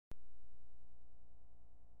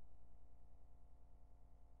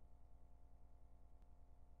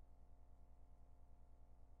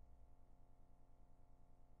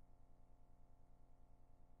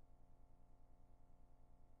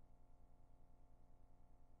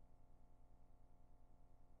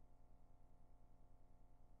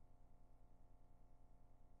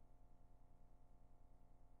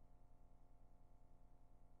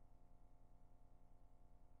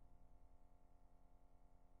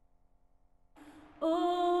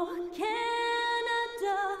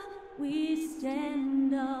we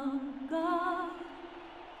stand on guard.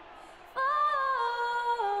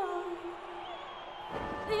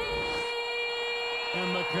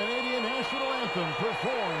 And the Canadian National Anthem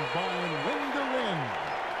performed by Linda Lynn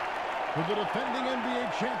for the defending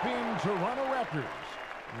NBA champion Toronto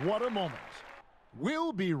Raptors. What a moment.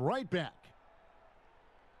 We'll be right back.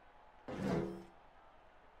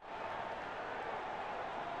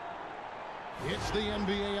 It's the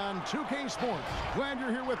NBA on 2K Sports. Glad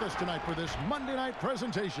you're here with us tonight for this Monday night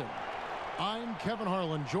presentation. I'm Kevin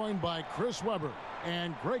Harlan, joined by Chris Webber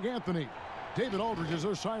and Greg Anthony. David Aldridge is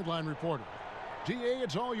our sideline reporter. DA,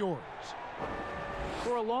 it's all yours.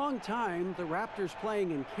 For a long time, the Raptors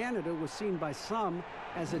playing in Canada was seen by some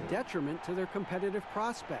as a detriment to their competitive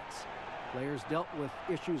prospects. Players dealt with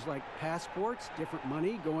issues like passports, different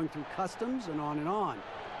money, going through customs, and on and on.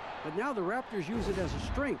 But now the Raptors use it as a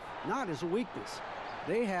strength, not as a weakness.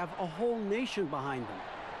 They have a whole nation behind them.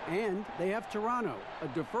 And they have Toronto, a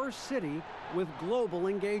diverse city with global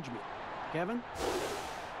engagement. Kevin?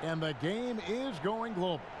 And the game is going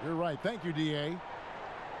global. You're right. Thank you, DA.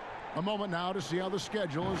 A moment now to see how the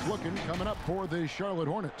schedule is looking coming up for the Charlotte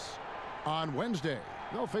Hornets. On Wednesday,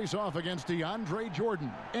 they'll face off against DeAndre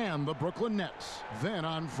Jordan and the Brooklyn Nets. Then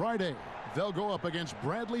on Friday, they'll go up against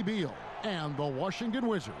Bradley Beal and the Washington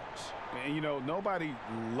Wizards. And, you know, nobody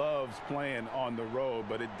loves playing on the road,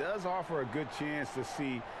 but it does offer a good chance to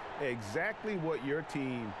see exactly what your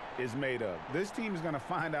team is made of. This team is going to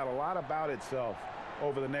find out a lot about itself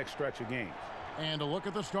over the next stretch of games. And a look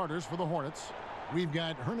at the starters for the Hornets. We've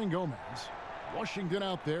got Hernan Gomez. Washington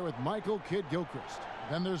out there with Michael Kidd-Gilchrist.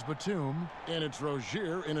 Then there's Batum, and it's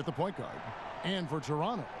Rozier in at the point guard. And for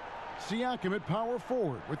Toronto, Siakam at power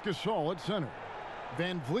forward with Gasol at center.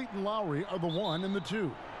 Van Vliet and Lowry are the 1 and the 2.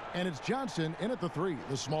 And it's Johnson in at the 3,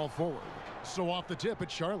 the small forward. So off the tip,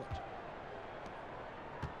 it's Charlotte.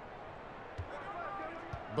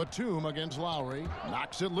 Batum against Lowry,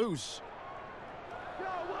 knocks it loose.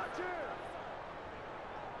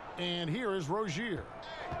 And here is Rozier.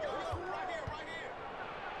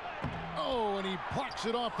 Oh, and he plucks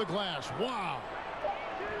it off the glass. Wow.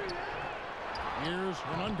 Here's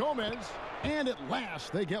Hernan Gomez. And at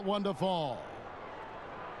last, they get one to fall.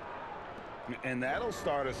 And that'll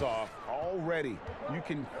start us off already. You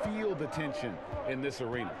can feel the tension in this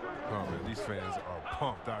arena. Oh, man, these fans are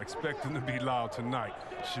pumped. I expect them to be loud tonight.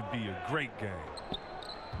 Should be a great game.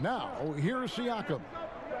 Now, here's Siakam.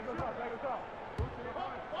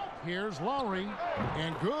 Here's Lowry,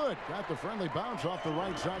 and good. Got the friendly bounce off the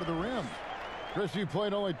right side of the rim. Chris, you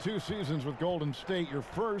played only 2 seasons with Golden State, your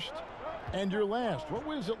first and your last. What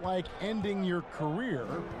was it like ending your career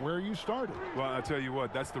where you started? Well, I tell you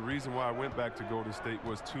what, that's the reason why I went back to Golden State,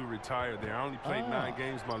 was to retire there. I only played 9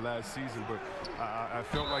 games my last season, but I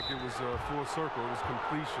felt like it was a full circle. It was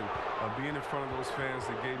completion. Being in front of those fans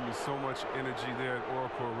that gave me so much energy there at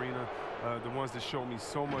Oracle Arena, the ones that showed me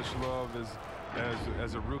so much love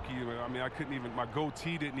as a rookie. I mean, I couldn't even, my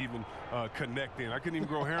goatee didn't even connect in. I couldn't even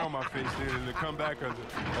grow hair on my face then. And to come back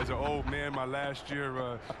as an old man my last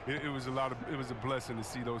year, it was a blessing to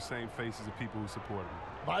see those same faces of people who supported me.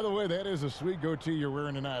 By the way, that is a sweet goatee you're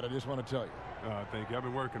wearing tonight. I just want to tell you. Thank you. I've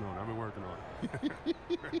been working on it.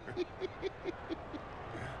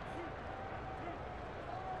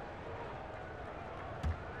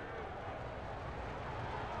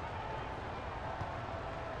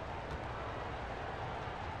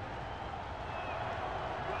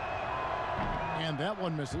 And that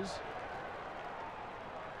one misses.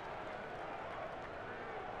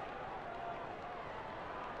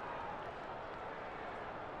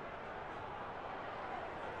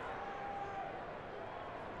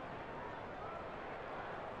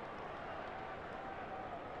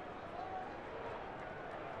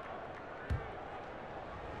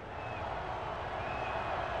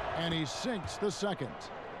 And he sinks the second.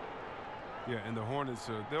 Yeah, and the Hornets,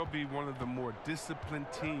 they'll be one of the more disciplined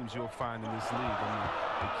teams you'll find in this league. I mean,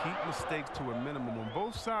 they keep mistakes to a minimum on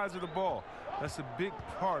both sides of the ball. That's a big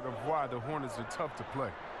part of why the Hornets are tough to play.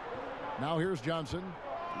 Now here's Johnson.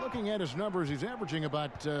 Looking at his numbers, he's averaging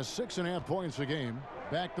about 6.5 points a game.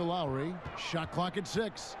 Back to Lowry. Shot clock at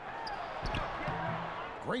 6.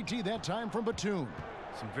 Great D that time from Batum.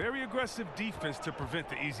 Some very aggressive defense to prevent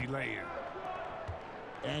the easy lay-in.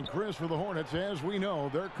 And Chris, for the Hornets, as we know,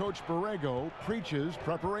 their coach Borrego preaches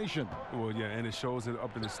preparation. Well, yeah, and it shows it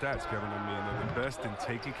up in the stats, Kevin. I mean, they're the best in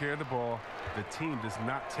taking care of the ball. The team does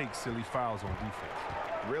not take silly fouls on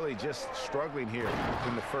defense. Really just struggling here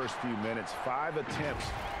in the first few minutes. 5 attempts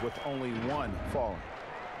with only 1 falling.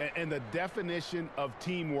 And the definition of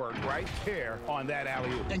teamwork right there on that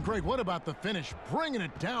alley-oop. And Greg, what about the finish? Bringing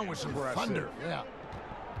it down with some thunder. Yeah.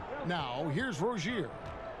 Now, here's Rozier.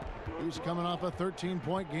 He's coming off a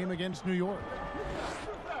 13-point game against New York.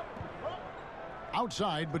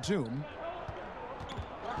 Outside, Batum.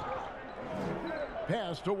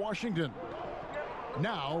 Pass to Washington.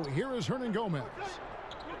 Now, here is Hernangomez.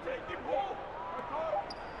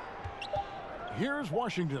 Here's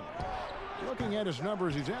Washington. Looking at his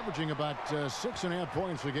numbers, he's averaging about 6.5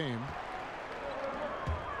 points a game.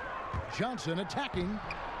 Johnson attacking.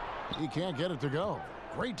 He can't get it to go.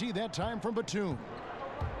 Great D that time from Batum.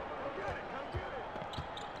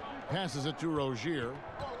 Passes it to Rozier.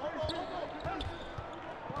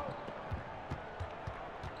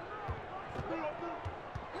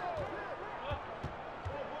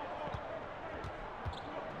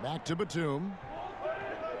 Back to Batum.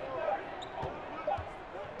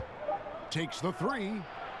 Takes the three.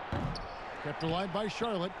 Kept alive by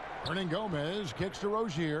Charlotte. Hernangomez kicks to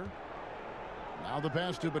Rozier. Now the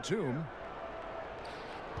pass to Batum.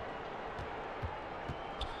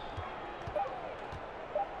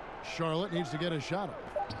 Charlotte needs to get a shot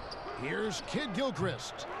off. Here's Kid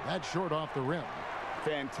Gilchrist. That's short off the rim.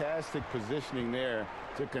 Fantastic positioning there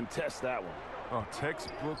to contest that one. Oh,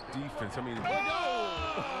 textbook defense. I mean,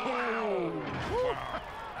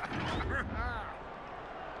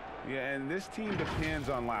 yeah, and this team depends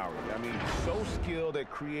on Lowry. I mean, so skilled at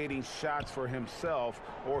creating shots for himself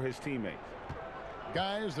or his teammates.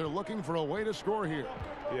 Guys, they're looking for a way to score here.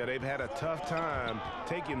 Yeah, they've had a tough time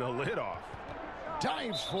taking the lid off.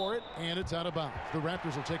 Dives for it, and it's out of bounds. The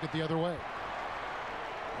Raptors will take it the other way.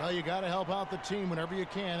 Well, you got to help out the team whenever you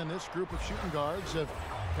can, and this group of shooting guards have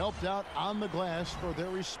helped out on the glass for their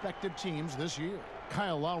respective teams this year.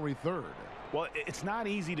 Kyle Lowry third. Well, it's not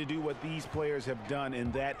easy to do what these players have done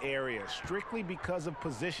in that area, strictly because of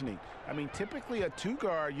positioning. I mean, typically a two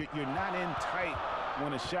guard, you're not in tight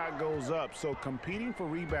when a shot goes up, so competing for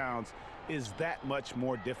rebounds is that much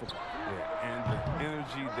more difficult. Yeah, and the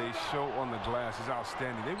energy they show on the glass is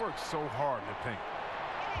outstanding. They work so hard in the paint.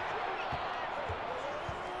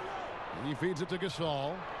 He feeds it to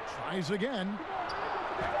Gasol. Tries again.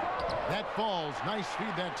 That falls. Nice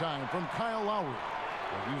feed that time from Kyle Lowry.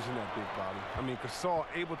 Using that big body. I mean, Gasol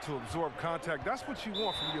able to absorb contact. That's what you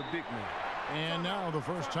want from your big man. And now the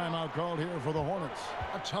first timeout called here for the Hornets.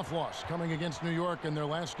 A tough loss coming against New York in their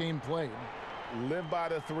last game played. Live by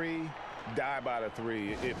the three, die by the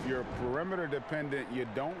three. If you're perimeter dependent, you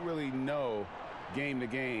don't really know game to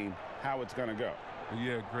game how it's going to go.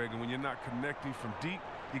 Yeah, Greg, and when you're not connecting from deep,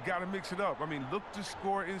 you got to mix it up. I mean, look to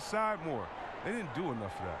score inside more. They didn't do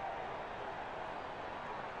enough of that.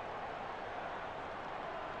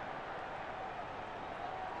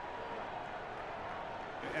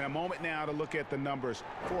 And a moment now to look at the numbers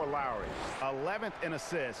for Lowry. 11th in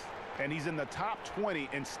assists, and he's in the top 20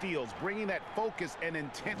 in steals, bringing that focus and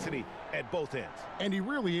intensity at both ends. And he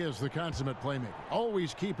really is the consummate playmaker,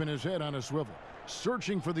 always keeping his head on a swivel,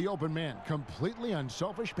 searching for the open man, completely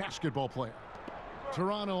unselfish basketball player.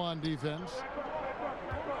 Toronto on defense.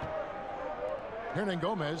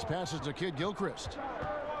 Hernangomez passes to Kid Gilchrist.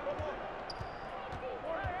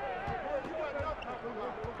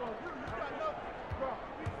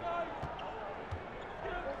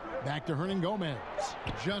 Back to Hernangomez.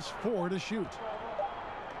 Just 4 to shoot.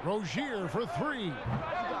 Rozier for 3.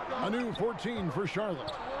 A new 14 for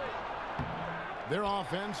Charlotte. Their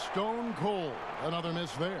offense stone cold. Another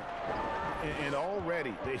miss there. And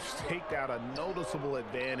already they've staked out a noticeable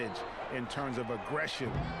advantage in terms of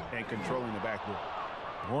aggression and controlling the backboard.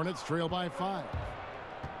 Hornets trail by 5.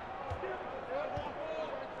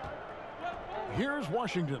 Here's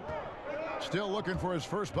Washington. Still looking for his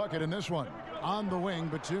first bucket in this one. On the wing,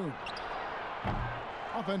 Batum.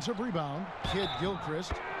 Offensive rebound. Kid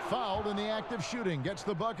Gilchrist fouled in the act of shooting. Gets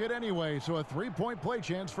the bucket anyway, so a 3-point play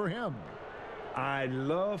chance for him. I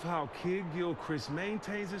love how Kid Gilchrist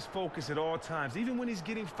maintains his focus at all times. Even when he's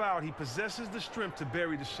getting fouled, he possesses the strength to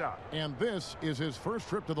bury the shot. And this is his first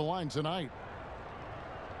trip to the line tonight.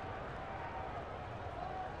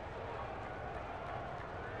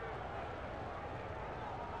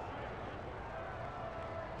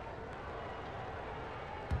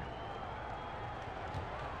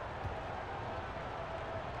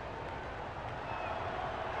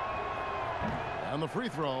 And the free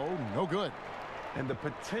throw, no good. And the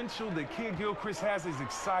potential that Kid Gilchrist has is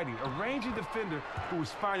exciting. A rangy defender who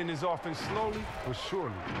is finding his offense slowly but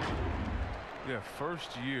surely. Yeah,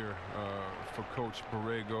 first year for Coach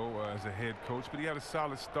Borrego as a head coach, but he had a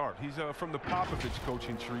solid start. He's from the Popovich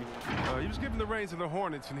coaching tree. He was given the reins of the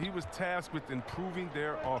Hornets, and he was tasked with improving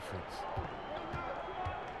their offense.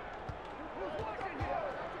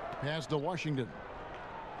 Pass to Washington.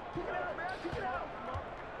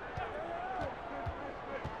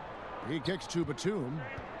 He kicks to Batum.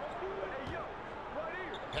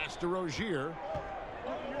 Pass to Rozier.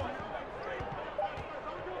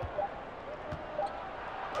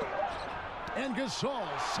 And Gasol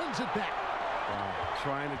sends it back. Wow.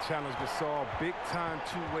 Trying to challenge Gasol, big-time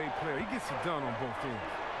two-way player. He gets it done on both ends.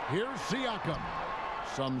 Here's Siakam.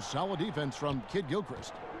 Some solid defense from Kid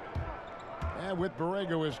Gilchrist. And with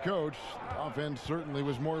Borrego as coach, the offense certainly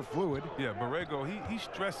was more fluid. Yeah, Borrego, he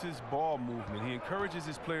stresses ball movement. He encourages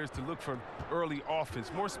his players to look for early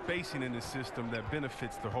offense, more spacing in the system that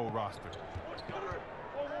benefits the whole roster.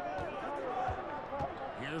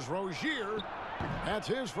 Here's Rozier. That's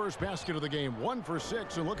his first basket of the game. 1 for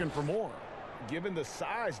 6 and looking for more. Given the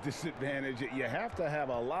size disadvantage, you have to have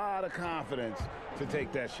a lot of confidence to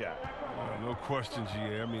take that shot. No question,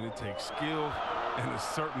 GA. I mean, it takes skill and a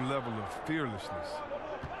certain level of fearlessness.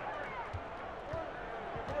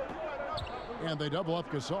 And they double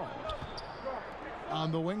up Gasol.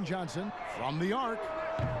 On the wing, Johnson from the arc.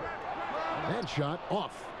 That shot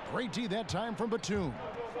off. Great D that time from Batum.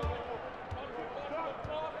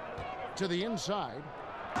 To the inside.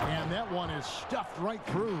 And that one is stuffed right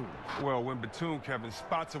through. Well, when Batum, Kevin,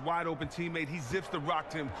 spots a wide-open teammate, he zips the rock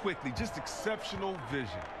to him quickly. Just exceptional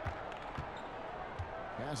vision.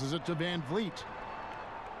 Passes it to Van Vliet.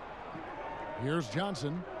 Here's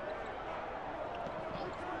Johnson.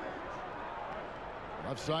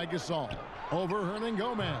 Left side Gasol. Over Hernan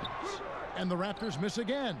Gomez. And the Raptors miss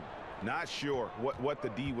again. Not sure what the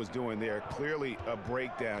D was doing there. Clearly a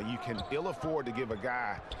breakdown. You can ill afford to give a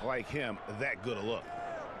guy like him that good a look.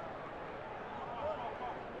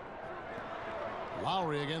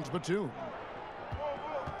 Lowry against Batum.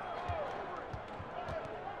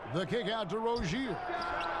 The kick out to Rozier.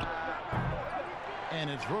 And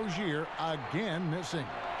it's Rozier again missing.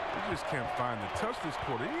 He just can't find the touch this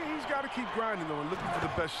quarter. He's got to keep grinding, though, and looking for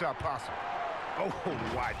the best shot possible. Oh,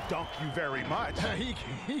 why, thank you very much.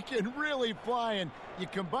 He can really fly, and you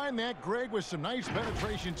combine that, Greg, with some nice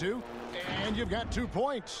penetration, too, and you've got 2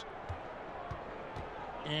 points.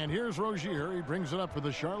 And here's Rozier. He brings it up for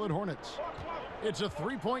the Charlotte Hornets. It's a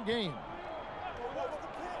 3-point game.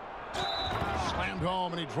 Slammed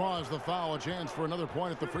home, and he draws the foul. A chance for another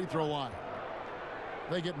point at the free throw line.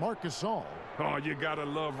 They get Marc Gasol. Oh, you got to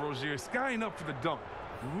love Rozier. Skying up for the dunk.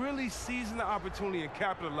 Really seizing the opportunity and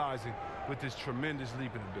capitalizing with his tremendous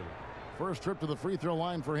leaping ability. First trip to the free throw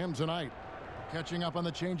line for him tonight. Catching up on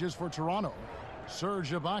the changes for Toronto.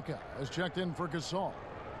 Serge Ibaka has checked in for Gasol.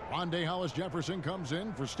 Rondé Hollis-Jefferson comes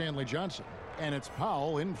in for Stanley Johnson. And it's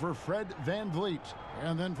Powell in for Fred Van Vliet.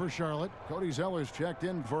 And then for Charlotte, Cody Zeller's checked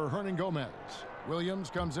in for Hernan Gomez. Williams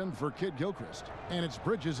comes in for Kid Gilchrist. And it's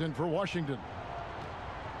Bridges in for Washington.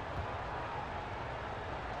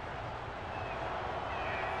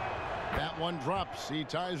 That one drops. He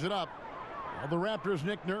ties it up. Well, the Raptors'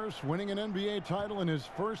 Nick Nurse winning an NBA title in his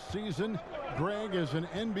first season. Greg is an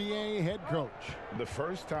NBA head coach. The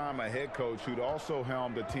first time a head coach who'd also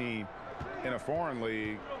helmed a team in a foreign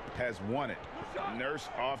league has won it. Nurse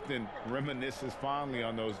often reminisces fondly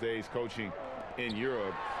on those days coaching in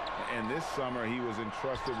Europe. And this summer he was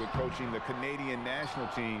entrusted with coaching the Canadian national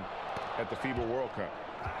team at the FIBA World Cup.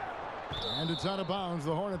 And it's out of bounds.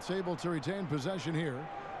 The Hornets able to retain possession here.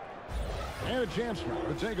 And a chance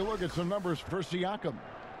to take a look at some numbers for Siakam.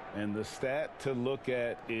 And the stat to look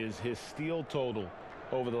at is his steal total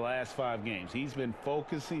over the last 5 games. He's been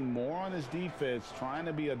focusing more on his defense, trying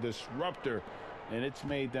to be a disruptor, and it's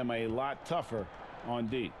made them a lot tougher on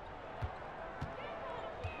D.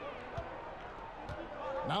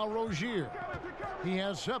 Now Rozier. He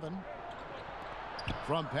has 7.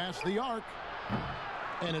 From past the arc.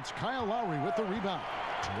 And it's Kyle Lowry with the rebound.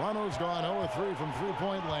 Toronto's gone 0-3 from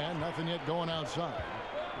three-point land. Nothing yet going outside.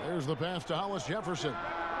 There's the pass to Hollis-Jefferson.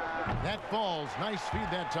 That falls. Nice feed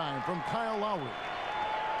that time from Kyle Lowry.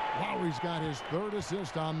 Lowry's got his 3rd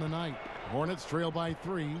assist on the night. Hornets trail by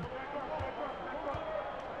 3.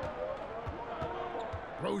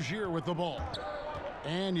 Rozier with the ball.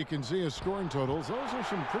 And you can see his scoring totals. Those are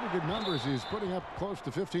some pretty good numbers. He's putting up close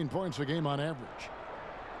to 15 points a game on average.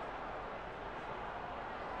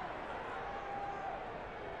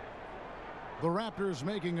 The Raptors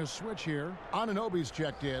making a switch here. Anunoby's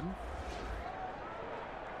checked in.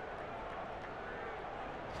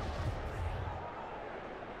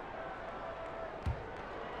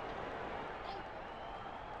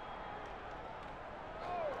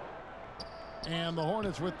 And the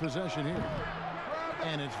Hornets with possession here.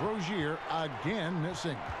 And it's Rozier again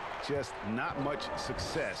missing. Just not much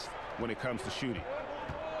success when it comes to shooting.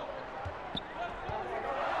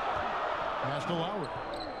 Pass to Lowry.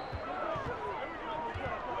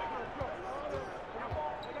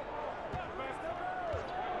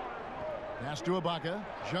 Pass to Ibaka.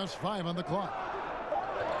 Just 5 on the clock.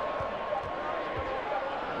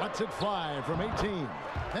 Lets it fly from 18.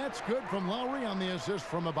 That's good from Lowry on the assist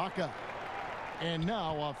from Ibaka. And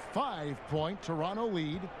now a 5-point Toronto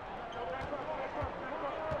lead.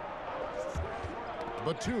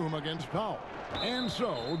 Batum against Powell. And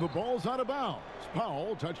so the ball's out of bounds.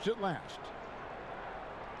 Powell touched it last.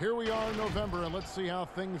 Here we are in November, and let's see how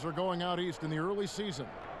things are going out east in the early season.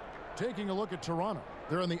 Taking a look at Toronto.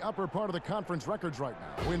 They're in the upper part of the conference records right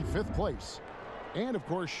now, in 5th place. And, of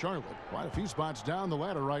course, Charlotte, quite a few spots down the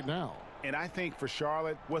ladder right now. And I think for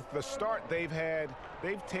Charlotte, with the start they've had,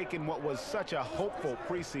 they've taken what was such a hopeful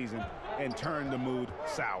preseason and turned the mood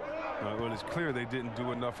sour. Well, it's clear they didn't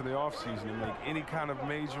do enough in the offseason to make any kind of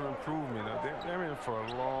major improvement. They're in for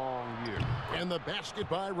a long year. And the basket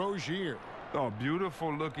by Rozier. Oh,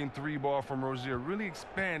 beautiful looking 3-ball from Rozier, really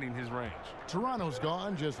expanding his range. Toronto's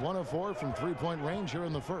gone just 1 of 4 from 3-point range here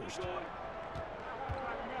in the first.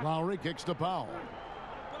 Lowry kicks to Powell.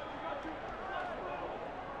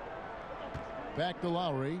 Back to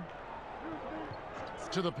Lowry.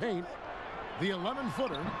 To the paint. The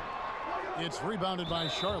 11-footer. It's rebounded by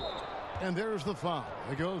Charlotte. And there's the foul.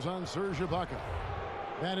 It goes on Serge Ibaka.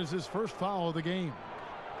 That is his first foul of the game.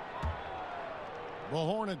 The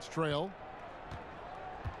Hornets trail.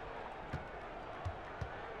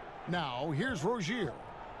 Now, here's Rozier.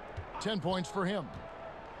 10 points for him.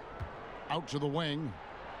 Out to the wing.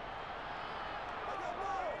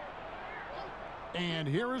 And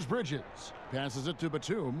here is Bridges. Passes it to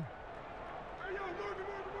Batum.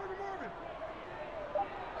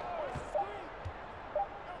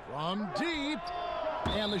 From deep.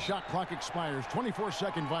 And the shot clock expires.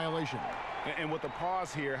 24-second violation. And with the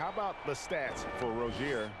pause here, how about the stats for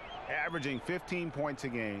Rozier? Averaging 15 points a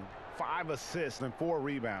game, 5 assists, and 4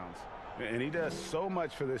 rebounds. And he does so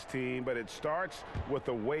much for this team, but it starts with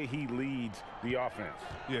the way he leads the offense.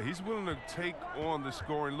 Yeah, he's willing to take on the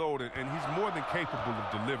scoring load, and he's more than capable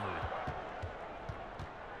of delivering.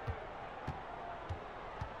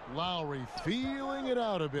 Lowry feeling it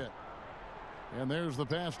out a bit. And there's the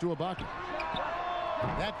pass to Ibaka.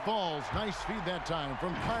 That falls. Nice feed that time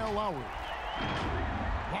from Kyle Lowry.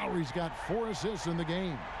 Lowry's got 4 assists in the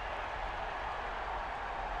game.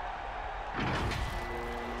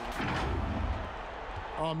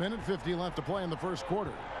 A minute 50 left to play in the first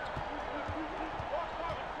quarter.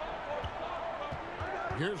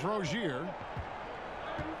 Here's Rozier.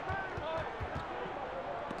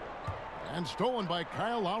 And stolen by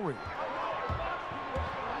Kyle Lowry.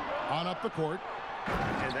 On up the court.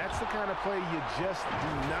 And that's the kind of play you just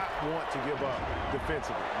do not want to give up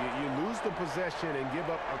defensively. You lose the possession and give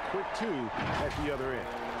up a quick 2 at the other end.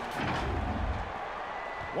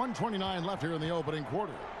 1:29 left here in the opening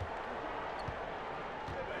quarter.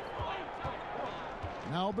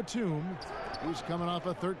 Now Batum, who's coming off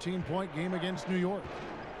a 13-point game against New York.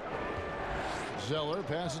 Zeller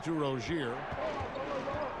passes to Rozier.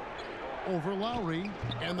 Over Lowry,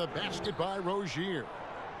 and the basket by Rozier.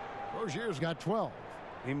 Rozier's got 12.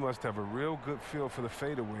 He must have a real good feel for the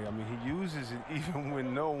fadeaway. I mean, he uses it even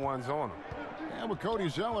when no one's on him. And with Cody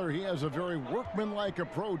Zeller, he has a very workmanlike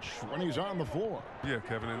approach when he's on the floor. Yeah,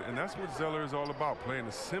 Kevin, and that's what Zeller is all about, playing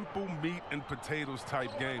a simple meat and potatoes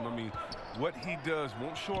type game. I mean, what he does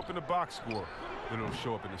won't show up in the box score, but it'll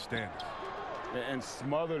show up in the standings. And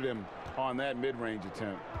smothered him on that mid-range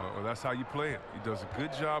attempt. Well, that's how you play it. He does a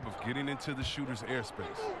good job of getting into the shooter's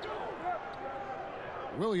airspace.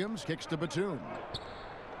 Williams kicks to Batum.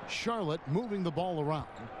 Charlotte moving the ball around.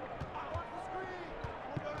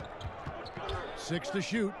 6 to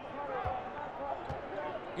shoot.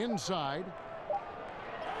 Inside.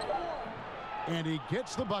 And he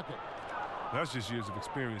gets the bucket. That's just years of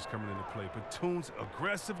experience coming into play. Batum's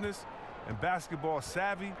aggressiveness and basketball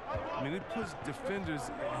savvy, I mean, it puts defenders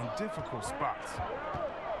in difficult spots.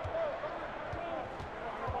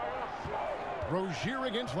 Rozier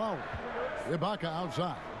against Lowry. Ibaka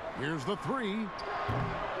outside. Here's the 3.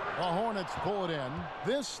 The Hornets pull it in.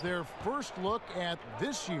 This, their first look at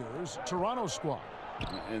this year's Toronto squad.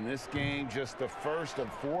 In this game, just the first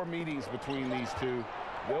of 4 meetings between these two.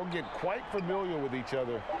 They'll get quite familiar with each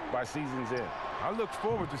other by season's end. I look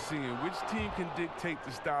forward to seeing which team can dictate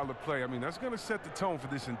the style of play. I mean, that's going to set the tone for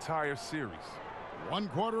this entire series. 1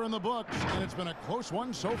 quarter in the books, and it's been a close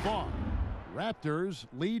one so far. Raptors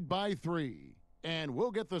lead by 3. And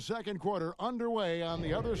we'll get the second quarter underway on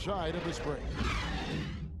the other side of this break.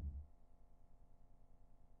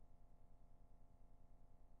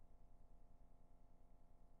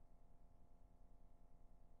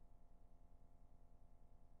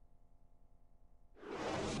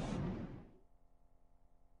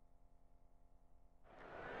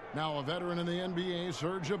 Now a veteran in the NBA,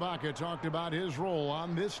 Serge Ibaka, talked about his role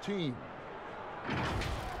on this team.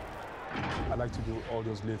 I like to do all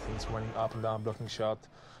those little things, running up and down, blocking shot,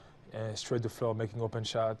 straight to the floor, making open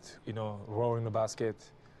shot, you know, rolling the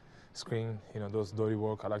basket, screen, you know, those dirty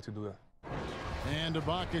work. I like to do that. And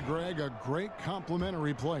Ibaka, Greg, a great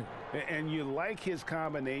complementary player. And you like his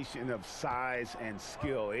combination of size and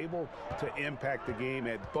skill, able to impact the game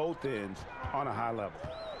at both ends on a high level.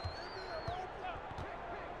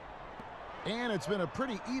 And it's been a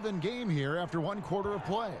pretty even game here after one quarter of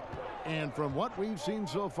play. And from what we've seen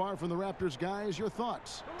so far from the Raptors, guys, your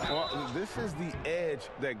thoughts? Well, this is the edge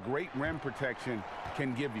that great rim protection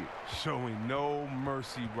can give you. Showing no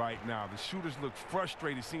mercy right now. The shooters look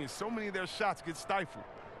frustrated, seeing so many of their shots get stifled.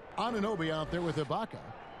 Anunoby out there with Ibaka.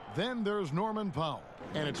 Then there's Norman Powell.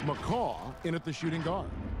 And it's McCaw in at the shooting guard.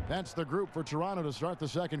 That's the group for Toronto to start the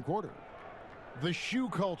second quarter. The shoe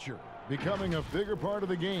culture becoming a bigger part of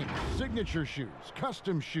the game. Signature shoes,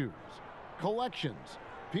 custom shoes, collections.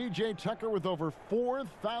 P.J. Tucker with over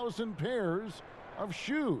 4,000 pairs of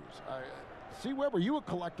shoes. See, Webb, are you a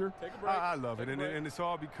collector? Take a break. I love it, and it's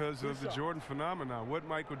all because of the Jordan phenomenon. What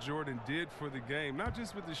Michael Jordan did for the game, not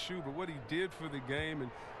just with the shoe, but what he did for the game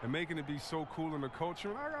and making it be so cool in the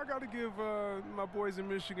culture. And I got to give my boys in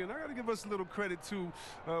Michigan, I got to give us a little credit, too,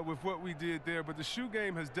 with what we did there. But the shoe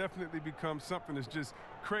game has definitely become something that's just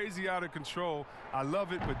crazy out of control. I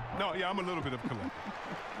love it, but no, yeah, I'm a little bit of a collector.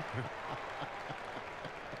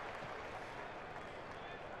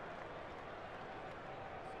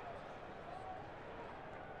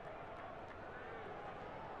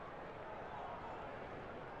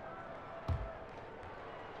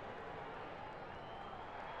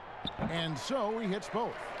 And so he hits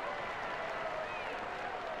both.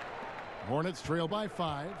 Hornets trail by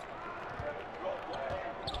 5.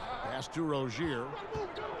 Pass to Rozier.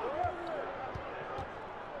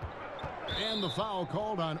 And the foul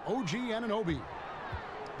called on OG Anunoby.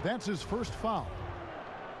 That's his first foul.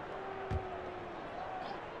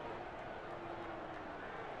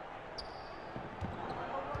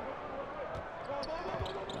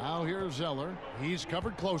 Now here's Zeller. He's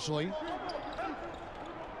covered closely.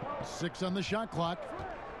 6 on the shot clock.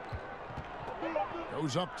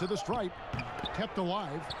 Goes up to the stripe. Kept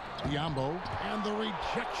alive. Diambo. And the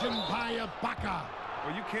rejection by Ibaka.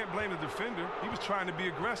 Well, you can't blame the defender. He was trying to be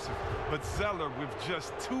aggressive. But Zeller with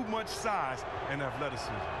just too much size and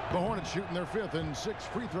athleticism. The Hornets shooting their 5th and 6th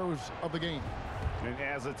free throws of the game. And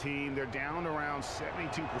as a team, they're down around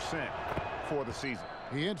 72% for the season.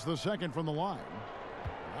 He hits the second from the line.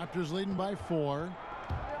 Raptors leading by 4.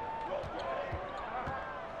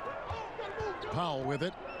 Powell with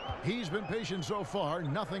it. He's been patient so far.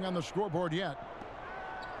 Nothing on the scoreboard yet.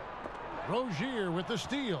 Rozier with the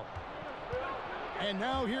steal. And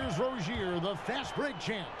now here's Rozier, the fast break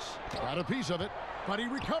chance. Got a piece of it, but he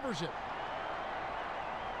recovers it.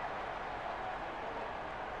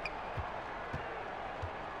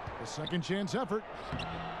 The second chance effort.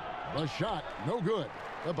 The shot, no good.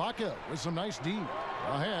 Ibaka with some nice D.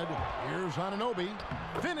 Ahead, here's Anunoby.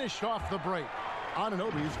 Finished off the break.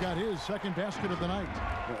 Anunoby's got his second basket of the night.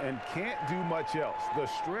 And can't do much else. The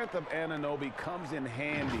strength of Anunoby comes in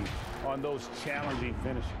handy on those challenging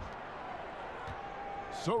finishes.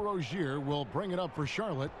 So Rozier will bring it up for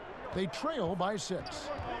Charlotte. They trail by 6.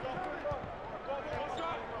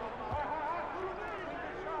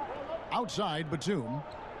 Outside, Batum.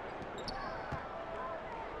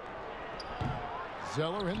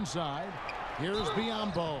 Zeller inside. Here's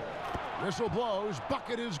Biombo. Whistle blows.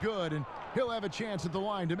 Bucket is good, and he'll have a chance at the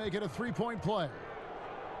line to make it a 3-point play.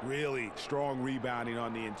 Really strong rebounding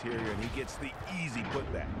on the interior, and he gets the easy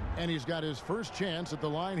putback. And he's got his first chance at the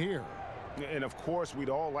line here. And, of course, we'd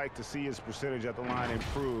all like to see his percentage at the line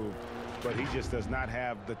improve, but he just does not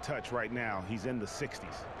have the touch right now. He's in the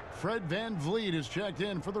 60s. Fred VanVleet is checked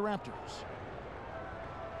in for the Raptors.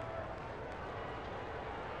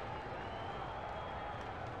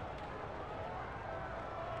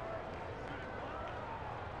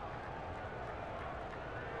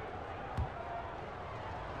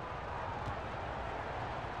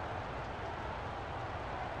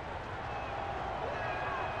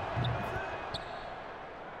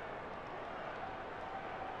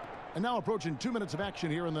 And now approaching 2 minutes of action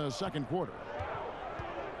here in the second quarter.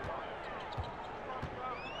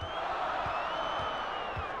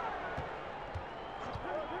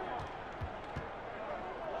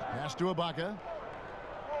 Pass to Ibaka.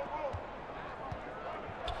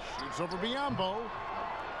 Shoots over Biombo.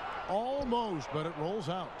 Almost, but it rolls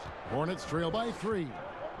out. Hornets trail by 3.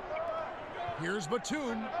 Here's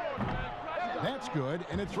Batum. That's good,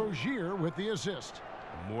 and it's Rozier with the assist.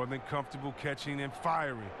 More than comfortable catching and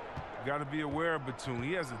firing. You got to be aware of Batum.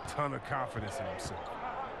 He has a ton of confidence in himself.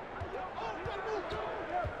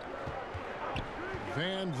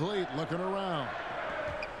 Van Vliet looking around.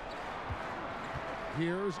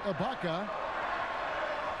 Here's Ibaka.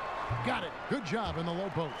 Got it. Good job in the low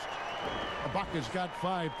post. Ibaka's got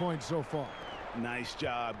 5 points so far. Nice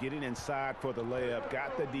job getting inside for the layup.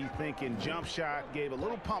 Got the D-thinking jump shot, gave a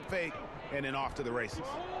little pump fake, and then off to the races.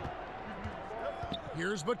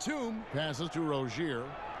 Here's Batum. Passes to Rozier.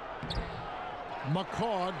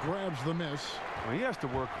 McCaw grabs the miss. Well, he has to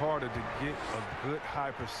work harder to get a good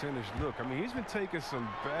high percentage look. I mean, he's been taking some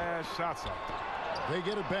bad shots out there. They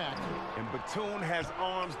get it back. And Batum has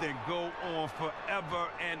arms that go on forever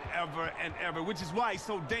and ever and ever, which is why he's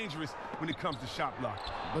so dangerous when it comes to shot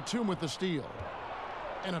blocking. Batum with the steal.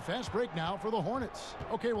 And a fast break now for the Hornets.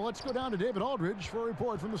 Okay, well, let's go down to David Aldridge for a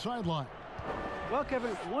report from the sideline. Well,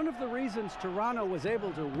 Kevin, one of the reasons Toronto was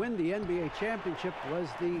able to win the NBA championship was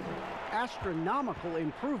the astronomical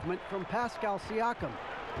improvement from Pascal Siakam,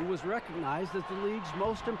 who was recognized as the league's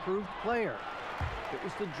most improved player. It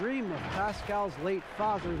was the dream of Pascal's late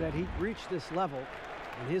father that he'd reach this level,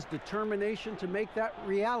 and his determination to make that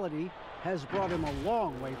reality has brought him a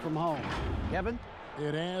long way from home. Kevin?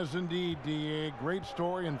 It has indeed, D.A. Great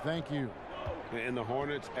story, and thank you. And the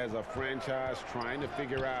Hornets, as a franchise, trying to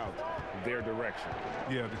figure out their direction.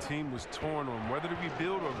 Yeah, the team was torn on whether to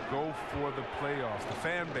rebuild or go for the playoffs. The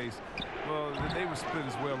fan base, well, they were split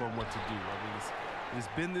as well on what to do. I mean, it's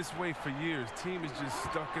been this way for years. Team is just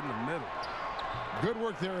stuck in the middle. Good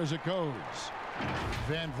work there as it goes.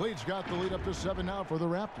 Van Vliet's got the lead up to 7 now for the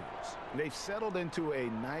Raptors. They've settled into a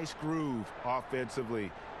nice groove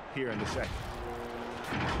offensively here in the second.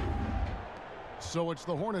 So it's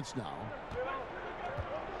the Hornets now.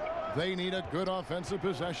 They need a good offensive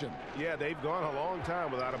possession. Yeah, they've gone a long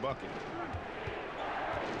time without a bucket.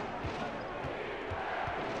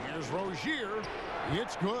 Here's Rozier.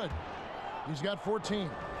 It's good. He's got 14.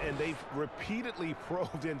 And they've repeatedly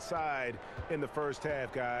probed inside in the first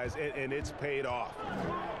half, guys, and it's paid off.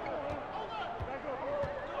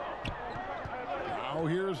 Now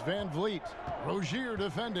here's Van Vliet. Rozier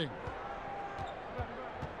defending.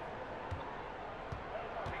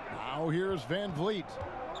 Now here's Van Vliet.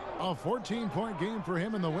 A 14-point game for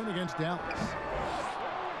him in the win against Dallas.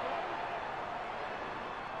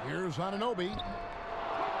 Here's Anunoby.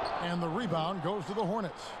 And the rebound goes to the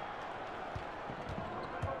Hornets.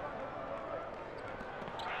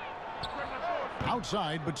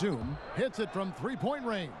 Outside, Batum hits it from three-point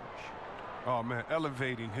range. Oh, man,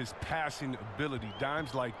 elevating his passing ability.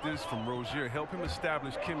 Dimes like this from Rozier help him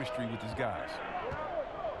establish chemistry with his guys.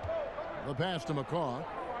 The pass to McCaw.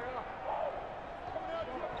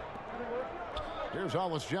 Here's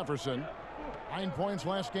Hollis Jefferson. 9 points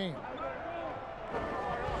last game.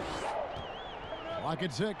 Clock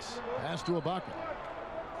at 6. Pass to Ibaka.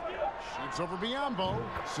 Shoots over Biyombo.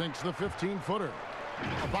 Sinks the 15-footer.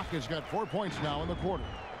 Ibaka's got 4 points now in the quarter.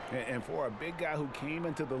 And for a big guy who came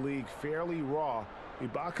into the league fairly raw,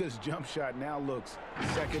 Ibaka's jump shot now looks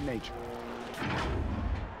second nature.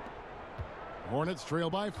 Hornets trail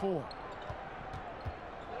by 4.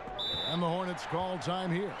 And the Hornets call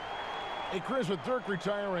time here. Hey, Chris, with Dirk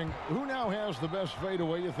retiring, who now has the best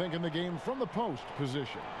fadeaway, you think, in the game from the post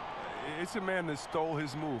position? It's a man that stole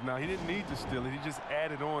his move. Now, he didn't need to steal it. He just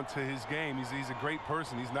added on to his game. He's a great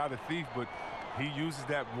person. He's not a thief, but he uses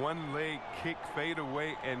that one-leg kick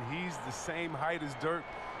fadeaway, and he's the same height as Dirk.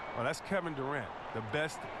 Well, that's Kevin Durant, the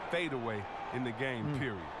best fadeaway in the game,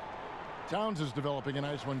 period. Towns is developing a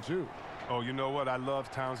nice one, too. Oh, you know what? I love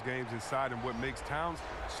Towns' games inside, and what makes Towns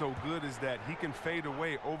so good is that he can fade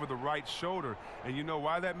away over the right shoulder. And you know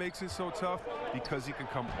why that makes it so tough? Because he can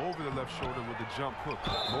come over the left shoulder with a jump hook.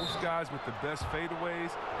 Most guys with the best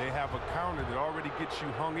fadeaways, they have a counter that already gets you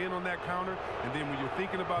hung in on that counter, and then when you're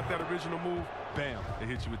thinking about that original move, bam, they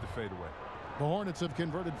hit you with the fadeaway. The Hornets have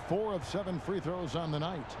converted 4 of 7 free throws on the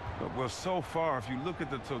night. Well, so far, if you look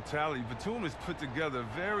at the totality, Batum has put together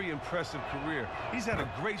a very impressive career. He's had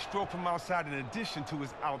a great stroke from outside in addition to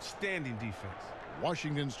his outstanding defense.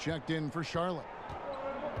 Washington's checked in for Charlotte.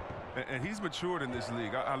 And he's matured in this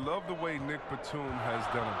league. I love the way Nick Batum has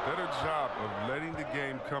done a better job of letting the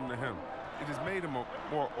game come to him. It has made him a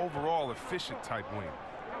more overall efficient type wing.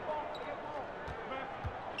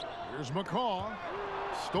 Here's McCaw.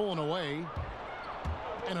 Stolen away.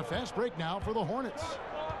 And a fast break now for the Hornets.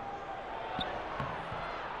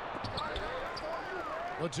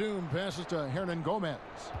 Batum passes to Hernan Gomez.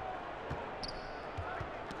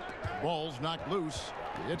 Ball's knocked loose.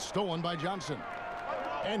 It's stolen by Johnson.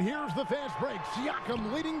 And here's the fast break.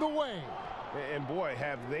 Siakam leading the way. And boy,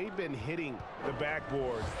 have they been hitting the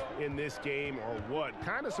backboard in this game or what?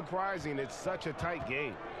 Kind of surprising it's such a tight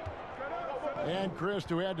game. And Chris,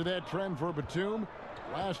 to add to that trend for Batum,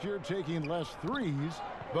 last year taking less threes,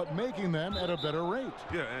 but making them at a better rate.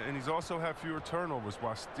 Yeah, and he's also had fewer turnovers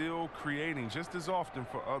while still creating just as often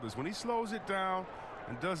for others. When he slows it down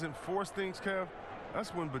and doesn't force things, Kev,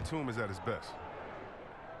 that's when Batum is at his best.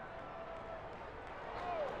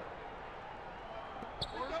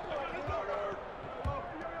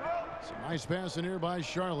 Some nice pass in here by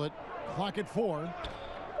Charlotte. Clock at 4.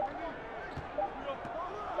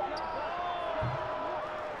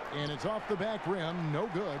 And it's off the back rim, no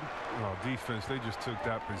good. Oh, defense, they just took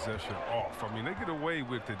that possession off. I mean, they get away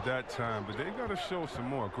with it that time, but they got to show some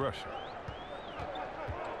more aggression.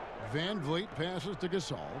 Van Vliet passes to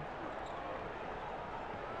Gasol.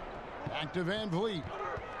 Back to Van Vliet.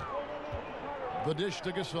 The dish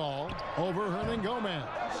to Gasol. Over Hernangomez.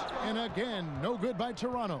 And again, no good by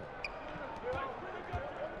Toronto.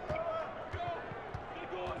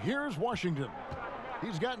 Here's Washington.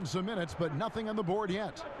 He's gotten some minutes, but nothing on the board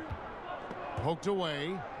yet. Poked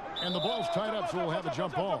away, and the ball's tied up, so we'll have a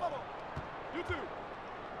jump ball.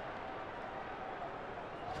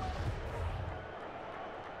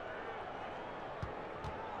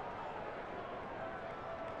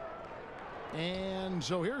 And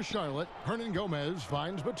so here's Charlotte. Hernangomez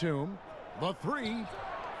finds Batum. The three.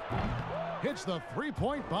 Hits the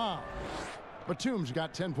three-point bomb. Batum's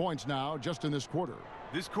got 10 points now just in this quarter.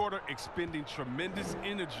 This quarter expending tremendous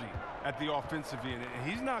energy at the offensive end.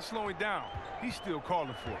 And he's not slowing down. He's still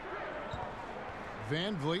calling for it.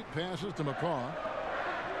 Van Vliet passes to McCaw.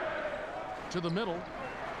 To the middle.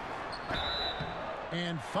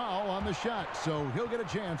 And foul on the shot, so he'll get a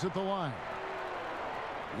chance at the line.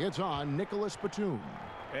 It's on Nicholas Batum.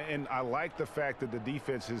 And I like the fact that the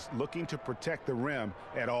defense is looking to protect the rim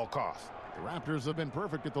at all costs. The Raptors have been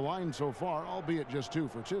perfect at the line so far, albeit just 2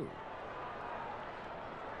 for 2.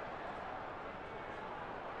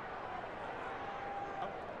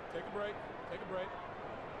 Take a break. Take a break.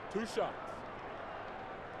 2 shots.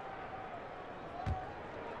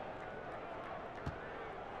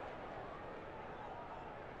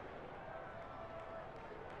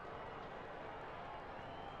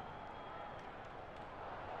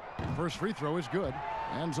 First free throw is good.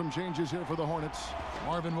 And some changes here for the Hornets.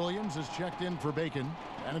 Marvin Williams is checked in for Bacon.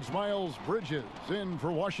 And it's Miles Bridges in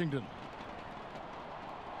for Washington.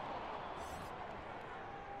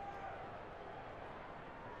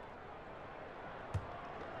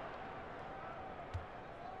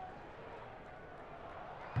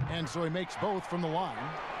 And so he makes both from the line.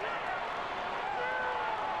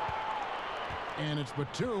 And it's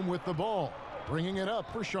Batum with the ball, bringing it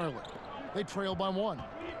up for Charlotte. They trail by 1.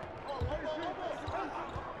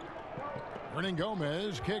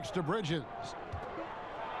 Hernangomez kicks to Bridges.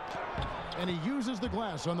 And he uses the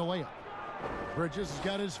glass on the layup. Bridges has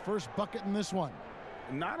got his first bucket in this one.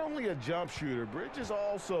 Not only a jump shooter, Bridges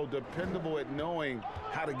also dependable at knowing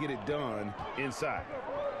how to get it done inside.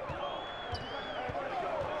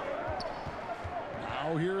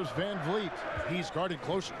 Now here's Van Vliet. He's guarded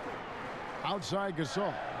closer. Outside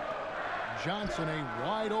Gasol. Johnson, a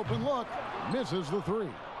wide open look. Misses the 3.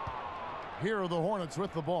 Here are the Hornets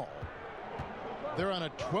with the ball. They're on a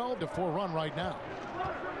 12-4 run right now.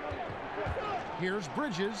 Here's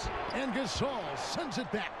Bridges, and Gasol sends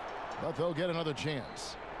it back. But they'll get another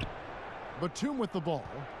chance. Batum with the ball.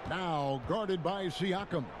 Now guarded by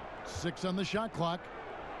Siakam. 6 on the shot clock.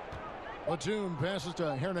 Batum passes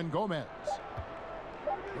to Hernangomez.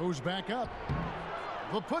 Goes back up.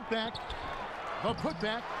 The putback. The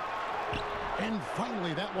putback. And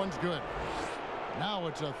finally, that one's good. Now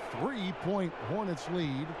it's a 3-point Hornets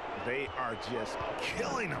lead. They are just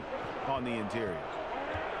killing them on the interior.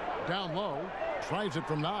 Down low. Tries it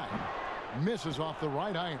from 9. Misses off the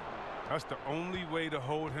right iron. That's the only way to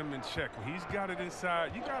hold him in check. When he's got it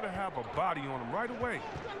inside, you got to have a body on him right away.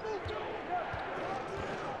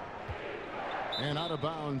 And out of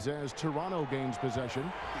bounds as Toronto gains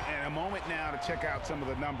possession. And a moment now to check out some of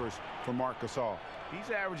the numbers for Marc Gasol. He's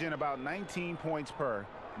averaging about 19 points per,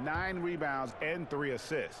 9 rebounds, and 3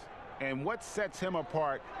 assists. And what sets him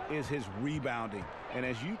apart is his rebounding. And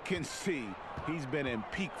as you can see, he's been in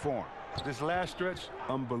peak form. This last stretch,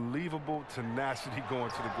 unbelievable tenacity going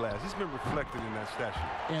to the glass. It's been reflected in that stat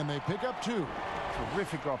sheet. And they pick up 2.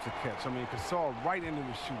 Terrific off the catch. I mean, Gasol right into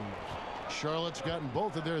the shooting motion. Charlotte's gotten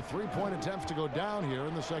both of their 3-point attempts to go down here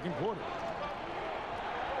in the second quarter.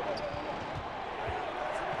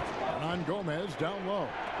 On Gomez down low.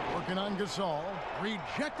 Working on Gasol.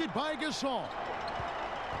 Rejected by Gasol.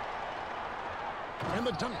 And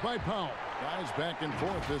the dunk by Powell. Guys back and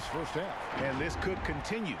forth this first half. And this could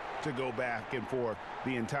continue to go back and forth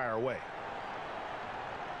the entire way.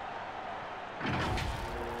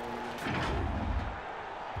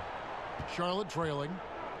 Charlotte trailing.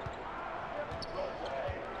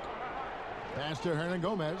 Pass to Hernan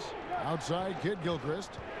Gomez. Outside, Kid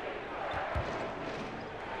Gilchrist.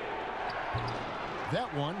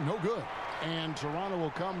 That one, no good. And Toronto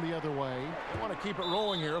will come the other way. They want to keep it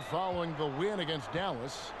rolling here following the win against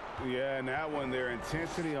Dallas. Yeah, and that one, their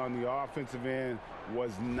intensity on the offensive end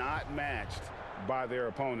was not matched by their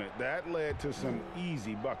opponent. That led to some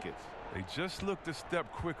easy buckets. They just looked a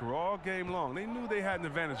step quicker all game long. They knew they had an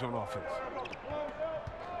advantage on offense.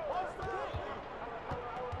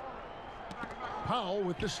 Powell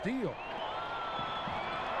with the steal.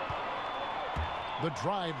 The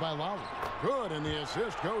drive by Lowry. Good, and the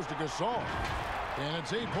assist goes to Gasol. And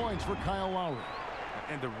it's 8 points for Kyle Lowry.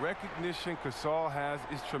 And the recognition Gasol has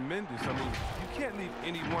is tremendous. I mean, you can't leave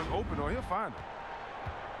anyone open or he'll find them.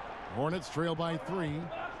 Hornets trail by 3.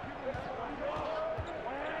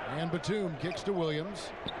 And Batum kicks to Williams.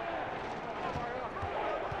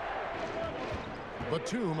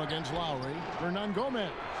 Batum against Lowry. Hernan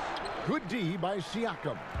Gomez. Good D by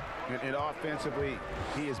Siakam. And offensively,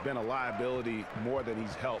 he has been a liability more than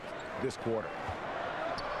he's helped this quarter.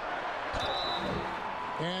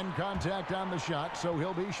 And contact on the shot, so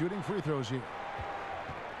he'll be shooting free throws here.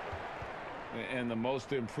 And the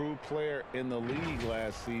most improved player in the league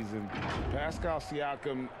last season, Pascal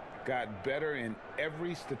Siakam, got better in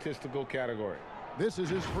every statistical category. This is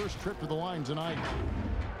his first trip to the line tonight.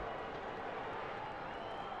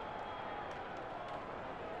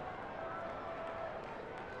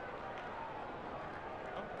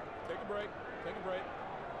 Take a break. Take a break.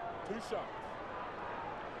 2 shots.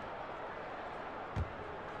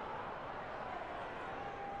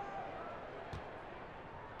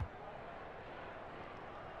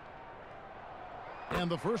 And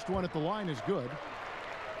the first one at the line is good.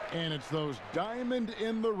 And it's those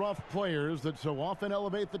diamond-in-the-rough players that so often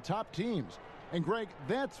elevate the top teams. And, Greg,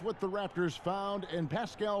 that's what the Raptors found in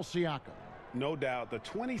Pascal Siakam. No doubt. The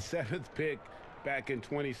 27th pick back in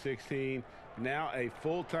 2016. Now a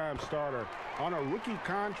full-time starter on a rookie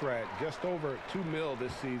contract, just over $2 million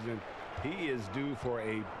this season. He is due for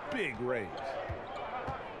a big raise.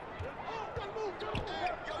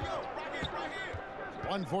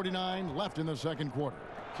 .149 left in the second quarter.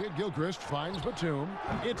 Kid Gilchrist finds Batum.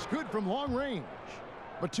 It's good from long range.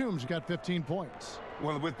 Batum's got 15 points.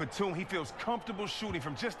 Well, with Batum, he feels comfortable shooting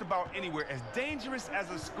from just about anywhere, as dangerous as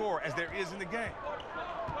a scorer as there is in the game.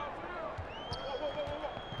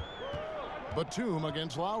 Batum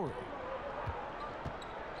against Lowry.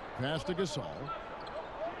 Pass to Gasol.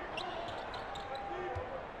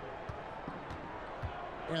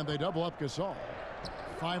 And they double up Gasol.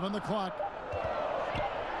 5 on the clock.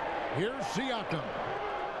 Here's Siakam.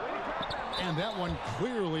 And that one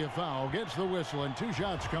clearly a foul. Gets the whistle, and 2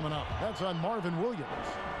 shots coming up. That's on Marvin Williams.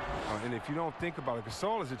 And if you don't think about it,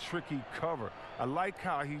 Gasol is a tricky cover. I like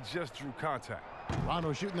how he just drew contact.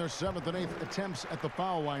 Toronto shooting their 7th and 8th attempts at the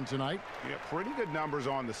foul line tonight. Yeah, pretty good numbers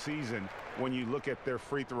on the season when you look at their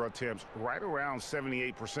free throw attempts, right around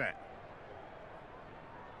 78%.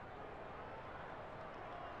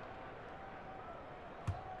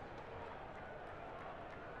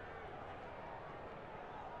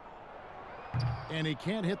 And he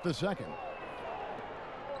can't hit the second.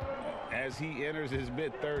 As he enters his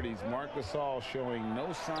mid-30s, Marc Gasol showing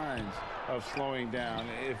no signs of slowing down.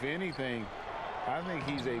 If anything, I think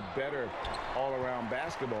he's a better all-around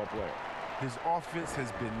basketball player. His offense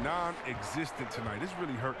has been non-existent tonight. It's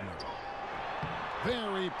really hurting him.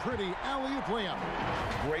 Very pretty alley-oop layup.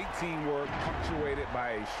 Great teamwork punctuated by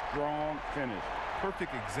a strong finish.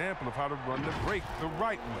 Perfect example of how to run the break the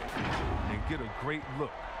right way and get a great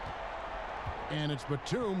look. And it's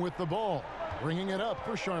Batum with the ball, bringing it up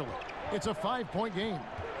for Charlotte. It's a 5-point game.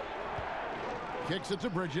 Kicks it to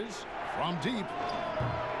Bridges from deep.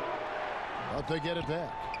 But they get it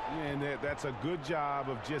back. And that's a good job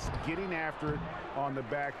of just getting after it on the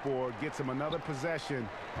backboard. Gets them another possession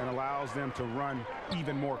and allows them to run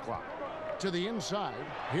even more clock. To the inside.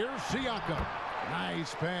 Here's Siakam.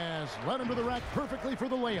 Nice pass. Led him to the rack perfectly for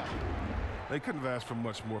the layup. They couldn't have asked for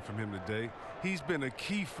much more from him today. He's been a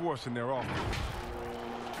key force in their offense.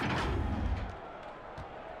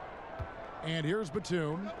 And here's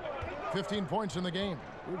Batum. 15 points in the game.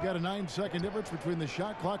 We've got a 9-second difference between the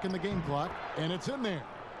shot clock and the game clock, and it's in there.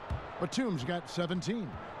 Batum's got 17.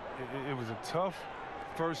 It was a tough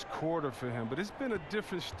first quarter for him, but it's been a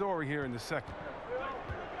different story here in the second.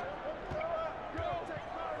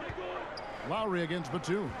 Lowry against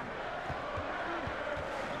Batum.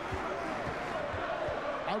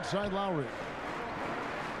 Outside Lowry.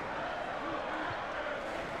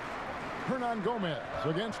 Hernan Gomez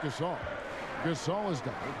against Gasol. Gasol is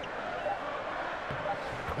down.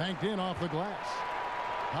 Banked in off the glass.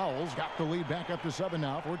 Powell's got the lead back up to 7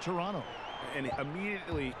 now for Toronto. And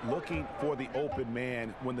immediately looking for the open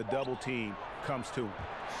man when the double team comes to him.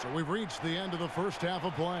 So we've reached the end of the first half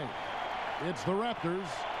of play. It's the Raptors.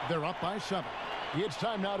 They're up by 7. It's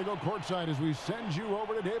time now to go courtside as we send you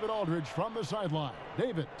over to David Aldridge from the sideline.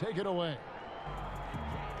 David, take it away.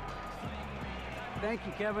 Thank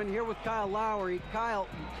you, Kevin. Here with Kyle Lowry. Kyle,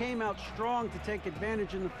 you came out strong to take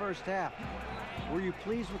advantage in the first half. Were you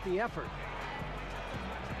pleased with the effort?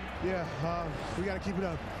 Yeah, we got to keep it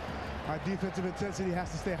up. Our defensive intensity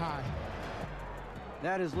has to stay high.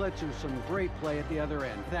 That has led to some great play at the other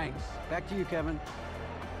end. Thanks. Back to you, Kevin.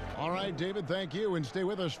 All right, David, thank you. And stay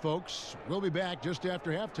with us, folks. We'll be back just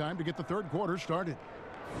after halftime to get the third quarter started.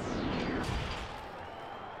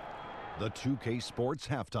 The 2K Sports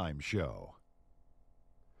Halftime Show.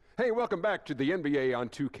 Hey, welcome back to the NBA on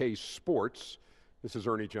 2K Sports. This is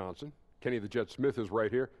Ernie Johnson. Kenny the Jet Smith is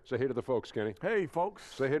right here. Say hey to the folks, Kenny. Hey, folks.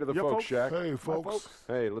 Say hey to the folks, Shaq. Hey, folks.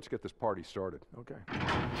 Hey, let's get this party started. Okay.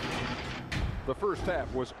 The first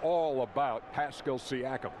half was all about Pascal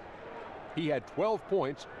Siakam. He had 12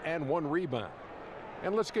 points and 1 rebound.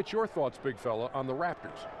 And let's get your thoughts, big fella, on the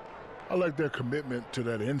Raptors. I like their commitment to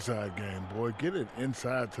that inside game, boy. Get it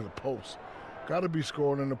inside to the post. Got to be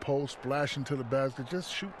scoring in the post, splashing to the basket.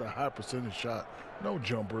 Just shoot the high percentage shot. No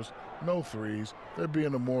jumpers, no threes. They're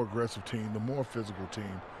being a more aggressive team, the more physical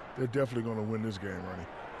team. They're definitely going to win this game, Ernie.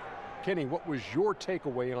 Kenny, what was your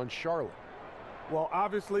takeaway on Charlotte? Well,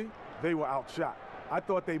 obviously, they were outshot. I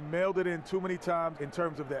thought they mailed it in too many times in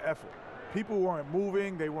terms of their effort. People weren't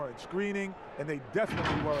moving, they weren't screening, and they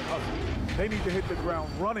definitely weren't hustling. They need to hit the ground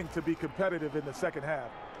running to be competitive in the second half,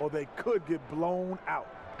 or they could get blown out.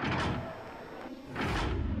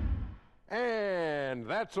 And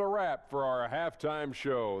that's a wrap for our halftime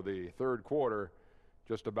show. The third quarter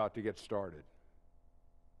just about to get started.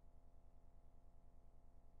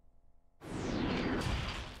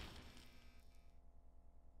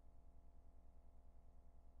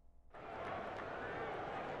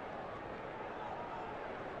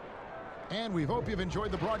 And we hope you've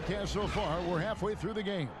enjoyed the broadcast so far. We're halfway through the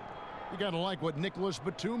game. You got to like what Nicholas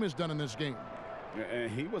Batum has done in this game. And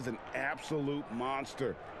he was an absolute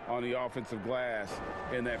monster on the offensive glass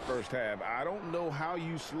in that first half. I don't know how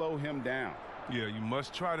you slow him down. Yeah, you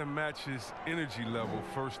must try to match his energy level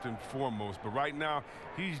first and foremost. But right now,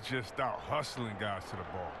 he's just out hustling guys to the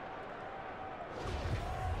ball.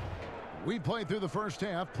 We played through the first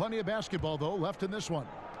half. Plenty of basketball, though, left in this one.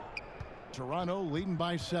 Toronto leading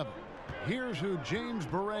by 7. Here's who James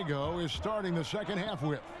Borrego is starting the second half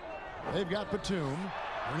with. They've got Batum.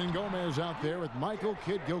 Hernan Gomez out there with Michael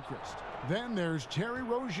Kidd-Gilchrist. Then there's Terry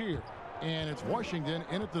Rozier. And it's Washington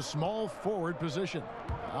in at the small forward position.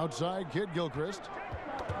 Outside Kidd-Gilchrist.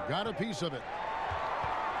 Got a piece of it.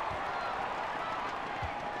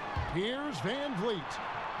 Here's Van Vliet.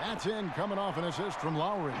 That's in, coming off an assist from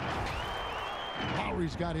Lowry.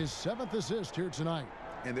 Lowry's got his 7th assist here tonight.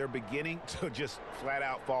 And they're beginning to just flat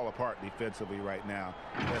out fall apart defensively right now,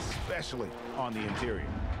 especially on the interior.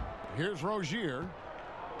 Here's Rozier.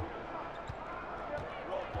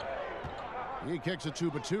 He kicks it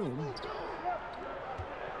to Batum.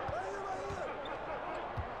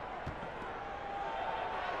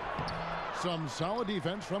 Some solid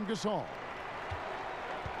defense from Gasol.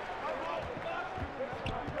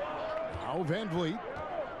 Now Van Vliet.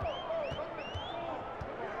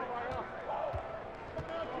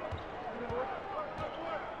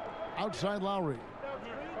 Outside Lowry.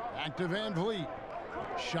 Back to Van Vliet.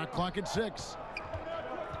 Shot clock at 6.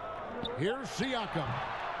 Here's Siakam.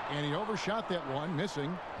 And he overshot that one,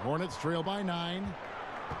 missing. Hornets trail by 9.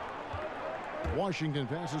 Washington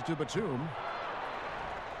passes to Batum.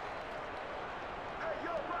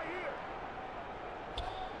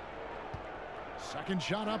 Second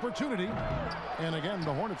shot opportunity. And again,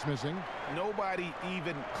 the Hornets missing. Nobody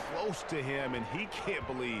even close to him, and he can't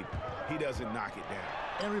believe he doesn't knock it down.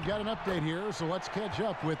 And we've got an update here, so let's catch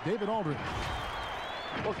up with David Aldridge.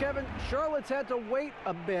 Well, Kevin, Charlotte's had to wait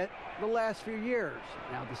a bit the last few years.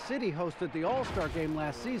 Now, the city hosted the All-Star game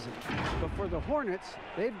last season. But for the Hornets,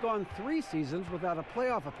 they've gone 3 seasons without a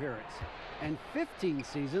playoff appearance and 15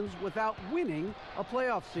 seasons without winning a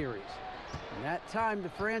playoff series. In that time, the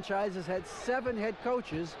franchise has had 7 head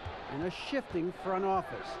coaches and a shifting front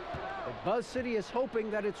office. But Buzz City is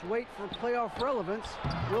hoping that its wait for playoff relevance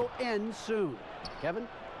will end soon. Kevin?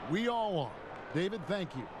 We all are. David,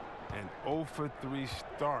 thank you. An 0 for 3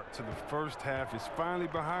 start to the first half is finally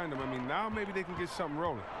behind them. I mean, now maybe they can get something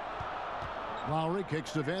rolling. Lowry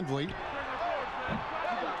kicks to Van Vliet.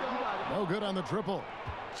 No good on the triple.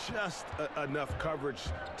 Just enough coverage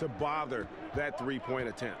to bother that three-point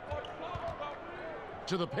attempt.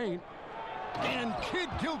 To the paint. And Kid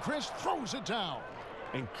Gilchrist throws it down.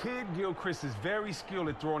 And Kid Gilchrist is very skilled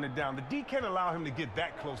at throwing it down. The D can't allow him to get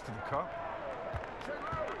that close to the cup.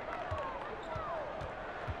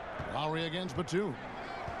 Lowry against Batum.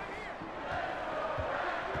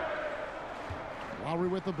 Lowry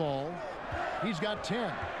with the ball. He's got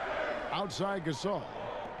 10. Outside Gasol.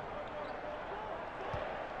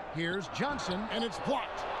 Here's Johnson, and it's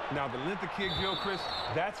blocked. Now, the length of Kid Gilchrist,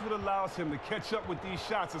 that's what allows him to catch up with these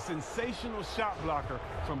shots. A sensational shot blocker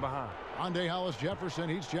from behind. Ande Hollis-Jefferson,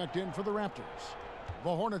 he's checked in for the Raptors.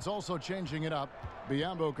 The Hornets also changing it up.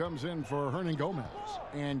 Biyombo comes in for Hernan Gomez.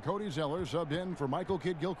 And Cody Zeller subbed in for Michael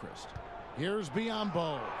Kidd Gilchrist. Here's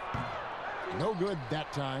Biyombo. No good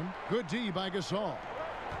that time. Good D by Gasol.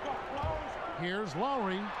 Here's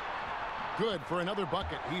Lowry. Good for another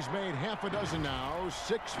bucket. He's made half a dozen now.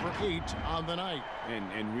 6 for 8 on the night.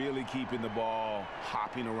 And really keeping the ball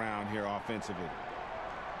hopping around here offensively.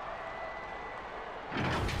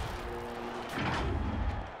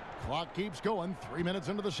 Clock keeps going. 3 minutes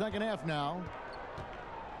into the second half now.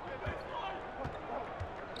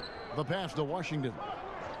 The pass to Washington.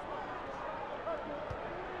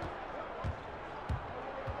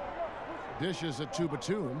 Dishes it to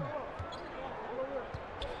Batum.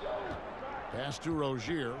 Pass to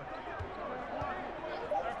Rozier.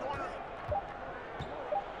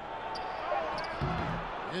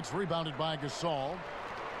 It's rebounded by Gasol.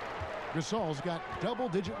 Gasol's got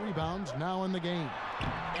double-digit rebounds now in the game.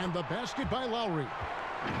 And the basket by Lowry.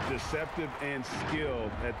 Deceptive and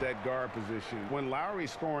skilled at that guard position. When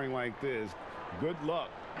Lowry's scoring like this, good luck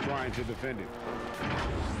trying to defend him.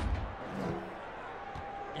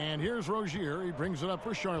 And here's Rozier. He brings it up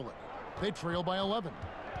for Charlotte. They trail by 11.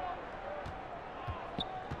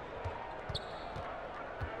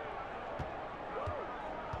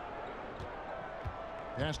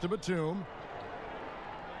 Pass to Batum.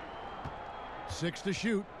 6 to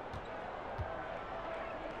shoot.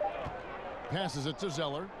 Passes it to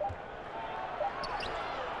Zeller.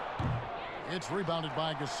 It's rebounded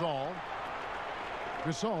by Gasol.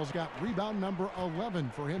 Gasol's got rebound number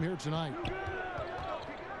 11 for him here tonight.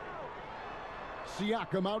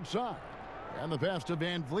 Siakam outside. And the pass to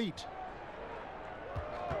Van Vliet.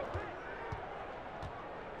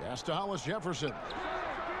 Pass to Hollis-Jefferson.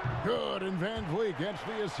 Good, and Van Vliet gets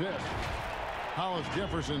the assist.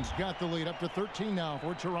 Hollis-Jefferson's got the lead up to 13 now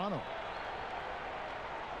for Toronto.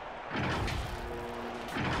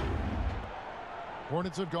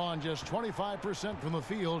 Hornets have gone just 25% from the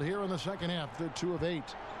field here in the second half. They're 2 of 8.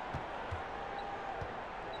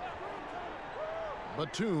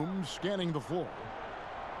 Batum scanning the floor.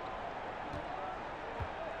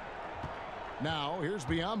 Now here's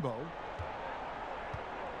Biyombo.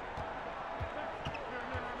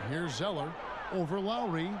 Here's Zeller over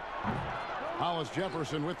Lowry.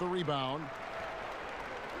 Hollis-Jefferson with the rebound.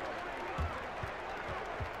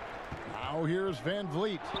 Now here's Van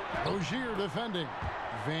Vliet. Rozier defending.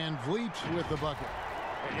 Van Vliet with the bucket.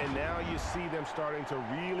 And now you see them starting to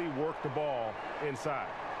really work the ball inside.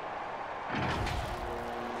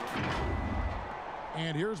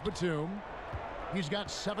 And here's Batum. He's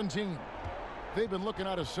got 17. They've been looking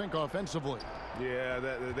out of sync offensively. Yeah,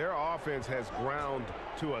 their offense has ground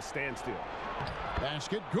to a standstill.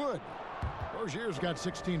 Basket good. Rozier's got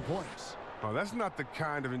 16 points. Oh, that's not the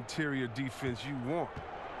kind of interior defense you want.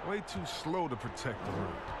 Way too slow to protect the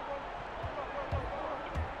rim.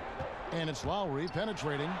 And it's Lowry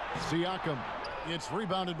penetrating. Siakam. It's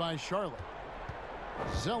rebounded by Charlotte.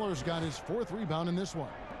 Zeller's got his 4th rebound in this one.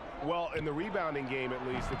 Well, in the rebounding game, at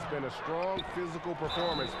least, it's been a strong physical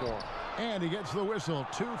performance for him. And he gets the whistle.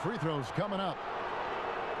 2 free throws coming up.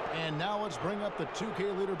 And now let's bring up the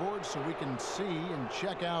 2K leaderboard so we can see and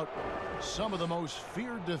check out some of the most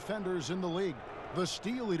feared defenders in the league. The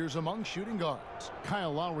steal leaders among shooting guards.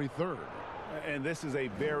 Kyle Lowry 3rd. And this is a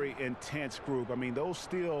very intense group. I mean, those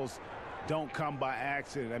steals don't come by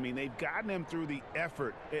accident. I mean, they've gotten them through the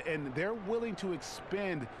effort, and they're willing to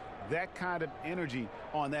expend that kind of energy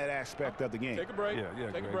on that aspect of the game. Take a break. Yeah, Take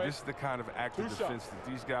a Greg. break. This is the kind of active defense that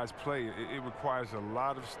these guys play. It requires a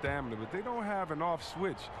lot of stamina, but they don't have an off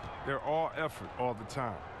switch. They're all effort all the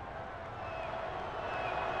time.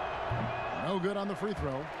 No good on the free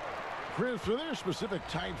throw. Chris, are there specific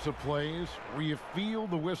types of plays where you feel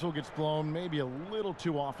the whistle gets blown maybe a little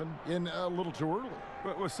too often and a little too early?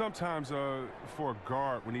 Well, sometimes for a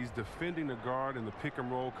guard, when he's defending a guard and the pick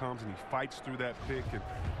and roll comes and he fights through that pick, and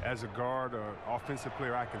as a guard or offensive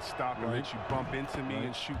player, I can stop and let you bump into me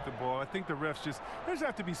and shoot the ball. I think the refs they just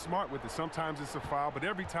have to be smart with it. Sometimes it's a foul, but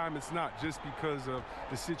every time it's not, just because of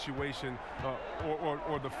the situation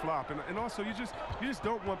or the flop. And also, you just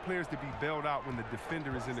don't want players to be bailed out when the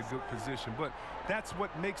defender is in a good position. But that's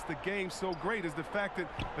what makes the game so great, is the fact that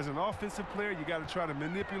as an offensive player, you got to try to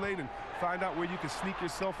manipulate and find out where you can sneak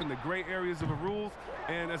yourself in the gray areas of the rules.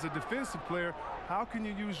 And as a defensive player, how can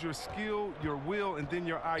you use your skill, your will, and then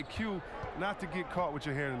your IQ not to get caught with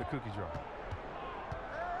your hand in the cookie jar?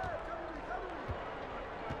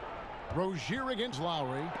 Rozier against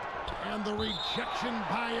Lowry, and the rejection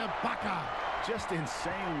by Ibaka. Just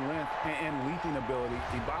insane length and leaping ability.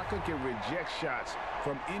 Ibaka can reject shots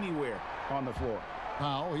from anywhere on the floor.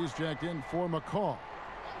 Powell, he's checked in for McCall.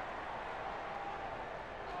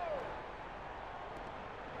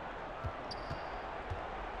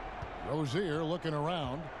 Rozier looking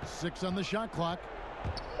around. 6 on the shot clock.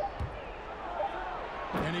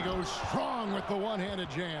 And he goes strong with the one-handed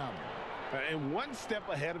jam. And one step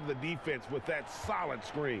ahead of the defense with that solid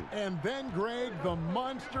screen. And then, Greg, the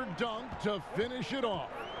monster dunk to finish it off.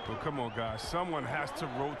 Well, come on, guys. Someone has to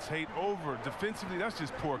rotate over. Defensively, that's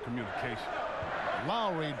just poor communication.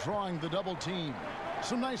 Lowry drawing the double team.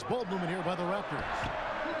 Some nice ball movement here by the Raptors.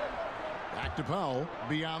 Back to Powell,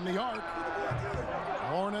 beyond the arc.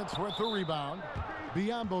 Hornets with the rebound.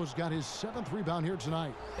 Biyombo's got his 7th rebound here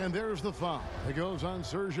tonight. And there's the foul. It goes on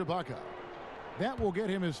Serge Ibaka. That will get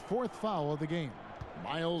him his 4th foul of the game.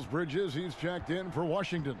 Miles Bridges, he's checked in for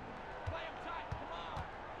Washington.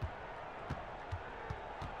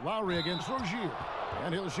 Lowry against Rozier.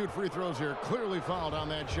 And he'll shoot free throws here. Clearly fouled on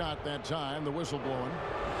that shot that time. The whistle blowing.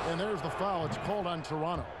 And there's the foul. It's called on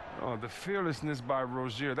Toronto. Oh, the fearlessness by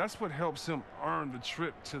Rozier. That's what helps him earn the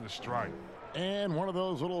trip to the stripe. And one of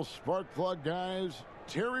those little spark plug guys,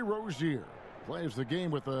 Terry Rozier, plays the game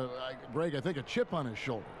with Greg, I think, a chip on his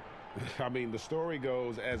shoulder. I mean, the story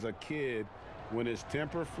goes, as a kid, when his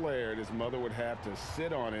temper flared, his mother would have to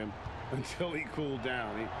sit on him until he cooled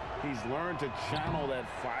down. He's learned to channel that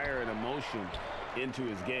fire and emotion into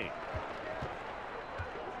his game.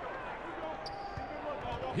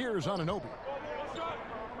 Here's Anunoby.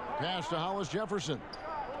 Pass to Hollis Jefferson.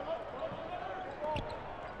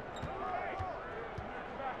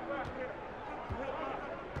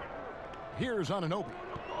 Here's Anunoby.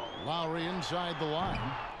 Lowry inside the line.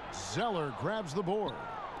 Zeller grabs the board.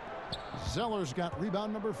 Zeller's got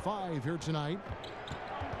rebound number 5 here tonight.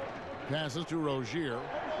 Passes to Rozier.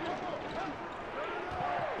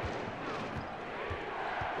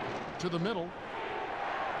 To the middle.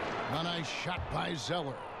 A nice shot by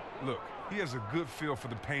Zeller. Look, he has a good feel for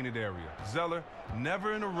the painted area. Zeller,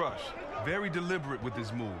 never in a rush. Very deliberate with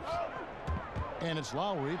his moves. And it's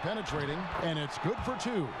Lowry penetrating, and it's good for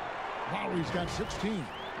 2. Lowry's got 16.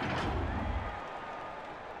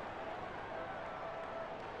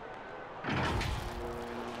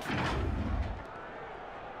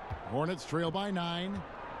 Hornets trail by 9.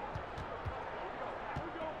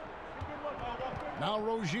 Now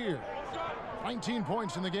Rozier. 19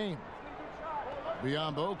 points in the game.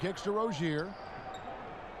 Biyombo kicks to Rozier.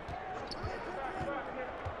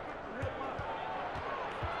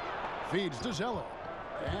 Feeds to Zeller.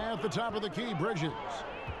 At the top of the key, Bridges.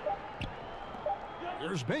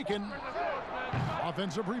 Here's Bacon.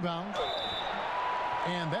 Offensive rebound.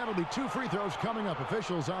 And that'll be 2 free throws coming up.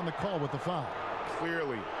 Officials on the call with the foul.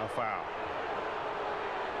 Clearly a foul.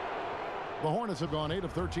 The Hornets have gone 8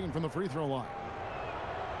 of 13 from the free throw line.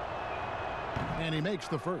 And he makes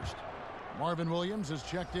the first. Marvin Williams is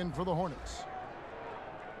checked in for the Hornets.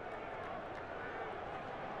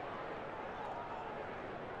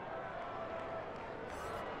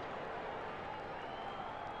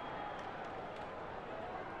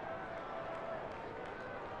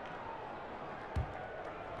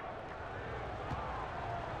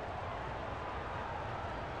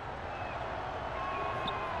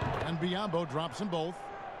 And Biyombo drops them both.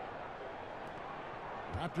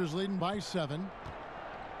 Raptors leading by 7.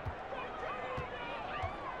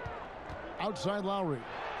 Outside Lowry.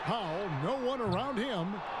 Powell, no one around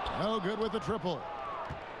him. No good with the triple.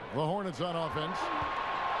 The Hornets on offense.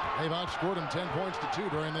 They've outscored him 10 points to 2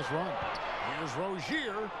 during this run. Here's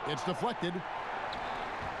Rozier. It's deflected.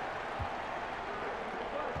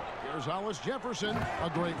 Here's Hollis Jefferson. A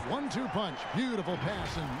great 1-2 punch. Beautiful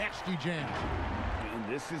pass and nasty jam.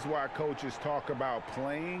 And this is why coaches talk about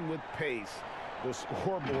playing with pace the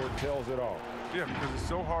scoreboard tells it all. Yeah, because it's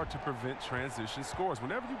so hard to prevent transition scores.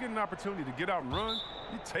 Whenever you get an opportunity to get out and run,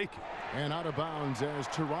 you take it. And out of bounds as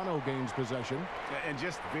Toronto gains possession. And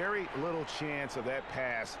just very little chance of that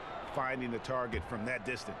pass finding the target from that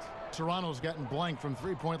distance. Toronto's gotten blank from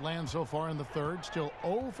three-point land so far in the third. Still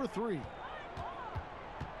 0 for 3.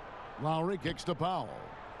 Lowry kicks to Powell.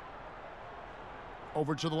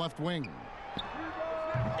 Over to the left wing.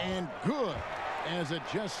 And good, as it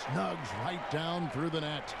just snugs right down through the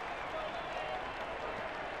net.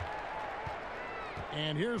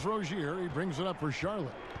 And here's Rozier. He brings it up for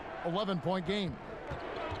Charlotte. 11-point game.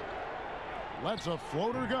 Lets a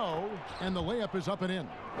floater go, and the layup is up and in.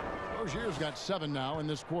 Rozier's got 7 now in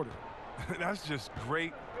this quarter. That's just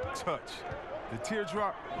great touch. The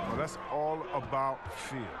teardrop, well, that's all about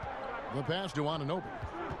feel. The pass to Anunoby.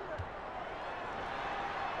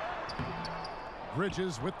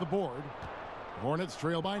 Bridges with the board. Hornets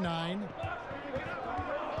trail by 9.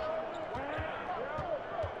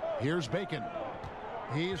 Here's Bacon.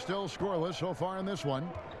 He's still scoreless so far in this one.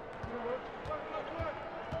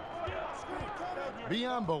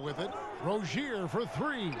 Biyombo with it. Rozier for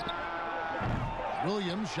 3.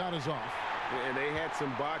 Williams' shot is off. And they had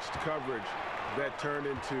some botched coverage that turned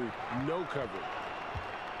into no coverage.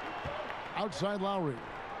 Outside Lowry.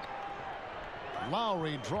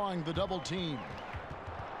 Lowry drawing the double team.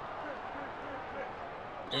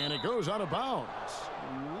 And it goes out of bounds.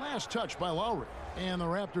 Last touch by Lowry. And the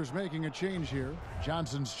Raptors making a change here.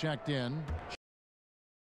 Johnson's checked in.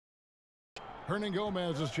 Hernan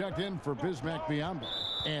Gomez is checked in for Bismack Biyombo.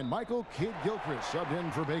 And Michael Kidd-Gilchrist subbed in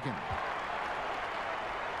for Bacon.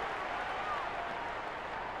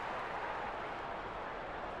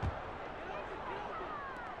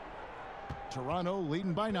 Toronto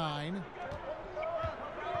leading by 9.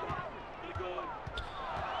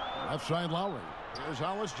 Left side Lowry. Here's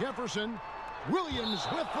Hollis Jefferson. Williams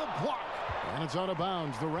with the block. And it's out of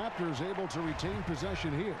bounds. The Raptors able to retain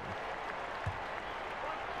possession here.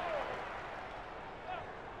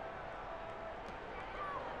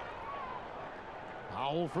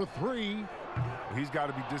 Powell for 3. He's got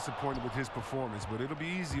to be disappointed with his performance, but it'll be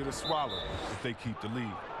easier to swallow if they keep the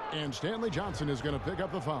lead. And Stanley Johnson is going to pick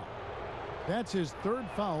up the foul. That's his 3rd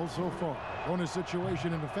foul so far. Bonus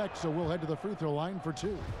situation in effect, so we'll head to the free throw line for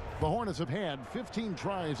 2. The Hornets have had 15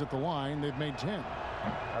 tries at the line. They've made 10.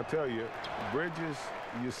 I'll tell you, Bridges,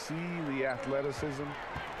 you see the athleticism,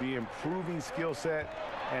 the improving skill set,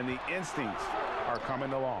 and the instincts are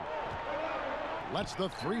coming along. Lets the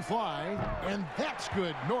 3 fly, and that's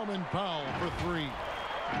good. Norman Powell for 3.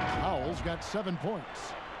 Powell's got 7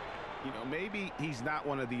 points. You know, maybe he's not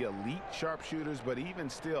one of the elite sharpshooters, but even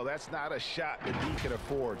still, that's not a shot that he can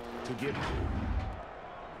afford to give.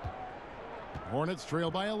 Hornets trail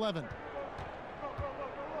by 11.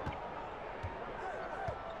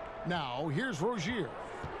 Now, here's Rozier.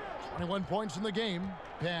 21 points in the game.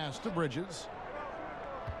 Pass to Bridges.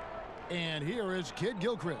 And here is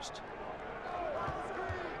Kidd-Gilchrist.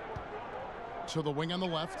 To the wing on the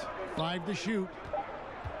left. 5 to shoot.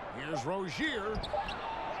 Here's Rozier.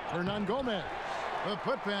 Hernan Gomez. The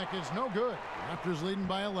putback is no good. Raptors leading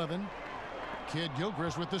by 11.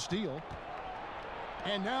 Kidd-Gilchrist with the steal.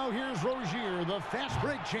 And now here's Rozier, the fast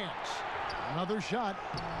break chance. Another shot.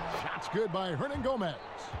 Shot's good by Hernan Gomez.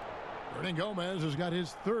 Hernan Gomez has got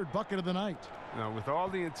his 3rd bucket of the night. Now, with all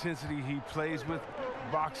the intensity he plays with,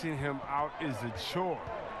 boxing him out is a chore.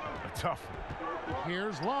 A tough one.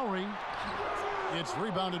 Here's Lowry. It's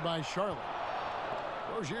rebounded by Charlotte.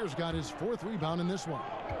 Rozier's got his 4th rebound in this one.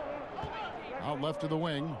 Out left to the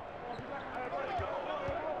wing.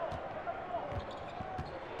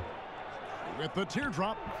 With the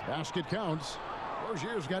teardrop, basket counts.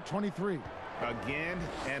 Rozier's got 23. Again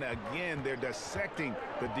and again, they're dissecting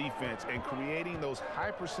the defense and creating those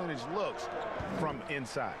high percentage looks from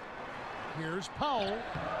inside. Here's Powell.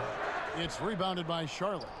 It's rebounded by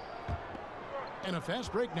Charlotte. And a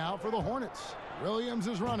fast break now for the Hornets. Williams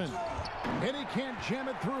is running, and he can't jam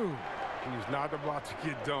it through. He's not about to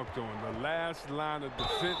get dunked on. The last line of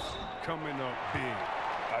defense coming up big.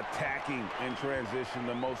 Attacking in transition,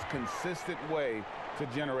 the most consistent way to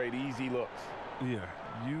generate easy looks. Yeah,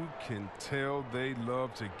 you can tell they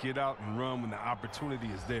love to get out and run when the opportunity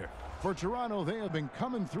is there. For Toronto, they have been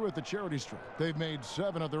coming through at the charity stripe. They've made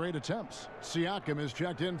 7 of their 8 attempts. Siakam is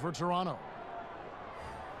checked in for Toronto.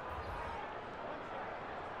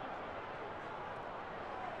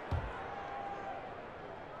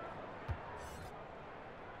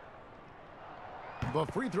 The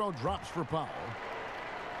free throw drops for Powell.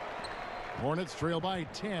 Hornets trail by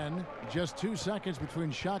 10. Just 2 seconds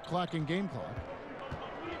between shot clock and game clock.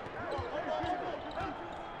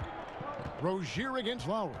 Rozier against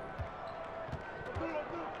Lowry.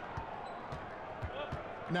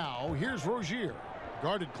 Now, here's Rozier,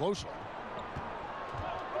 guarded closely.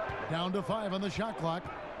 Down to 5 on the shot clock.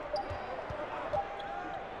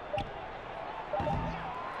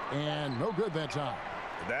 And no good that time.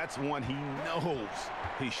 That's one he knows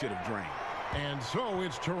he should have drained. And so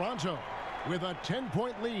it's Toronto with a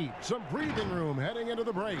 10-point lead. Some breathing room heading into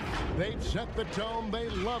the break. They've set the tone. They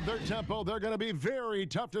love their tempo. They're going to be very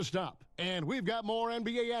tough to stop. And we've got more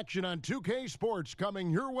NBA action on 2K Sports coming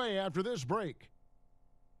your way after this break.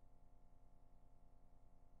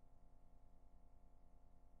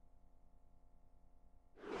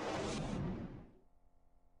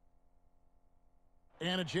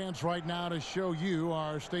 And a chance right now to show you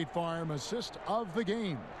our State Farm assist of the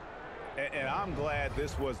game. And I'm glad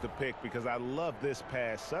this was the pick because I love this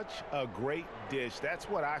pass. Such a great dish. That's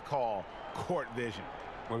what I call court vision.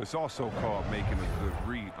 Well, it's also called making a good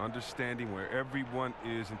read, understanding where everyone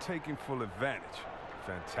is and taking full advantage.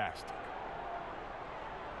 Fantastic.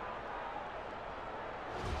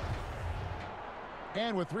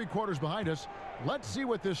 And with 3 quarters behind us, let's see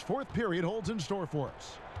what this 4th period holds in store for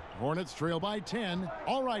us. Hornets trail by 10.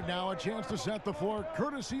 All right, now a chance to set the floor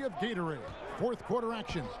courtesy of Gatorade. 4th quarter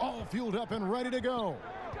action, all fueled up and ready to go.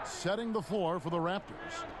 Setting the floor for the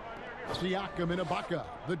Raptors. Siakam and Ibaka,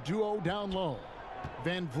 the duo down low.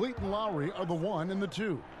 Van Vliet and Lowry are the 1 and the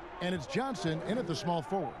 2. And it's Johnson in at the small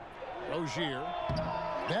forward. Rozier,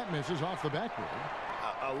 that misses off the backboard.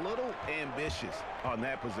 A little ambitious on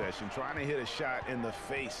that possession, trying to hit a shot in the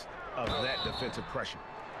face of that defensive pressure.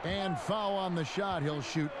 And foul on the shot. He'll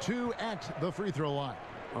shoot 2 at the free throw line.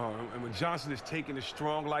 And when Johnson is taking it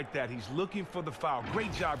strong like that, he's looking for the foul.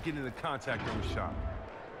 Great job getting the contact on the shot.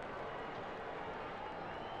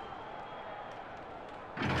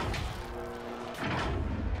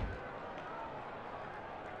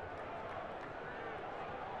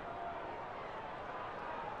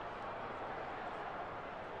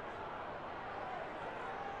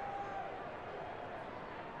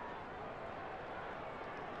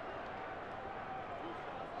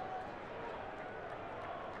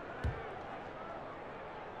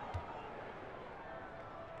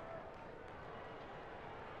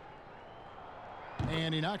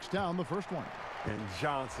 And he knocks down the first one. And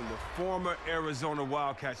Johnson, the former Arizona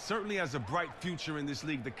Wildcat, certainly has a bright future in this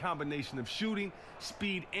league. The combination of shooting,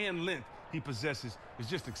 speed, and length he possesses is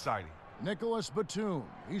just exciting. Nicholas Batum,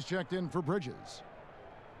 he's checked in for Bridges.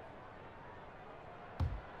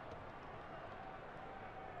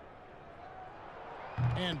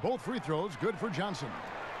 And both free throws good for Johnson.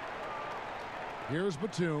 Here's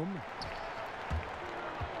Batum.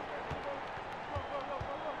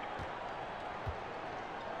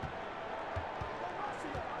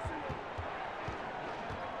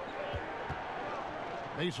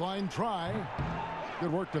 Baseline try.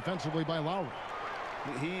 Good work defensively by Lowry.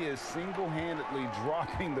 He is single-handedly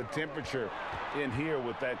dropping the temperature in here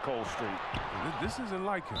with that cold streak. This isn't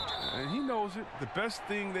like him, and he knows it. The best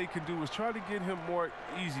thing they can do is try to get him more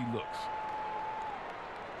easy looks.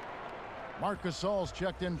 Marc Gasol's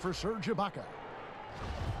checked in for Serge Ibaka.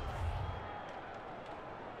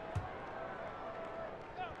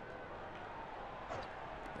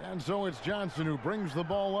 And so it's Johnson who brings the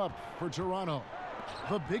ball up for Toronto.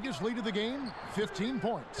 The biggest lead of the game, 15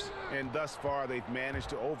 points. And thus far, they've managed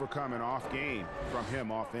to overcome an off game from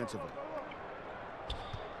him offensively.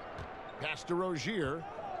 Pass to Rozier.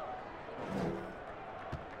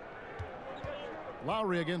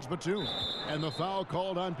 Lowry against Batum. And the foul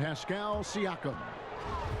called on Pascal Siakam.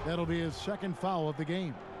 That'll be his 2nd foul of the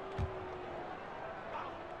game.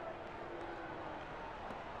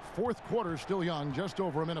 4th quarter still young, just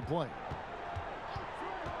over a minute play.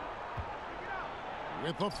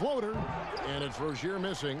 With the floater, and it's Rozier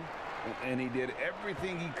missing. And he did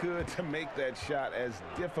everything he could to make that shot as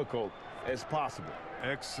difficult as possible.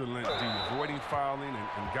 Excellent D, avoiding fouling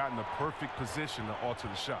and got in the perfect position to alter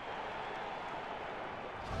the shot.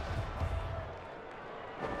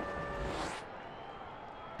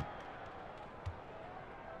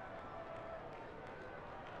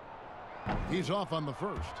 He's off on the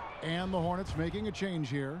first. And the Hornets making a change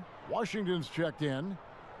here. Washington's checked in.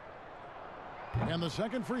 And the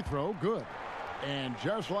 2nd free throw, good. And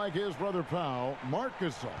just like his brother Powell, Marc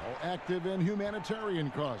Gasol active in humanitarian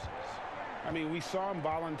causes. I mean, we saw him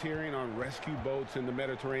volunteering on rescue boats in the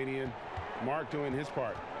Mediterranean. Marc doing his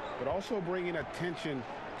part, but also bringing attention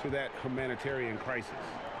to that humanitarian crisis.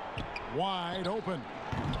 Wide open.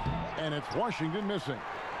 And it's Washington missing.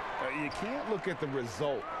 You can't look at the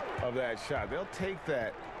result of that shot. They'll take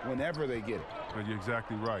that whenever they get it. But you're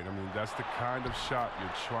exactly right. I mean, that's the kind of shot you're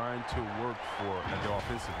trying to work for at the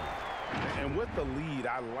offensive end. And with the lead,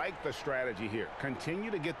 I like the strategy here.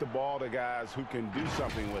 Continue to get the ball to guys who can do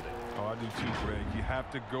something with it. Oh, I do too, Greg. You have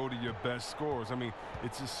to go to your best scorers. I mean,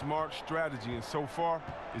 it's a smart strategy, and so far,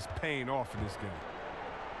 it's paying off in this game.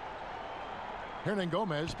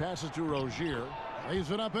 Hernangomez passes to Rozier.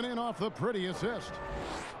 Lays it up and in off the pretty assist.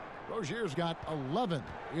 Rozier's got 11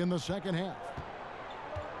 in the second half.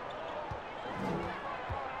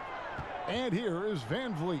 And here is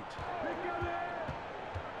Van Vliet.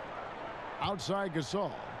 Outside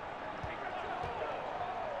Gasol.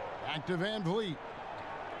 Back to Van Vliet.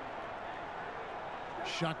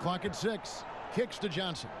 Shot clock at 6. Kicks to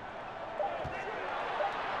Johnson.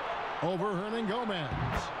 Over Hernangomez.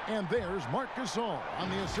 And there's Marc Gasol on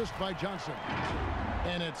the assist by Johnson.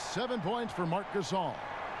 And it's 7 points for Marc Gasol.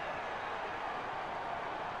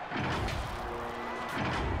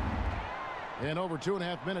 And over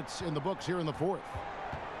 2.5 minutes in the books here in the fourth.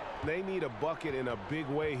 They need a bucket in a big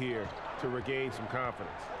way here to regain some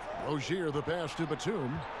confidence. Rozier the pass to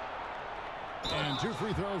Batum. And 2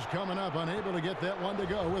 free throws coming up. Unable to get that one to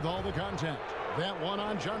go with all the contact. That one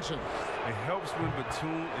on Johnson. It helps when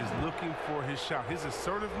Batum is looking for his shot. His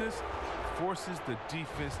assertiveness forces the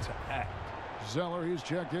defense to act. Zeller, he's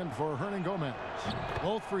checked in for Hernangomez.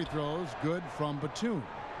 Both free throws good from Batum.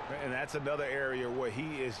 And that's another area where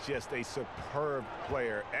he is just a superb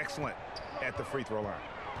player. Excellent at the free throw line.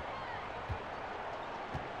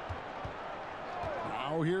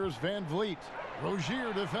 Now here's Van Vliet.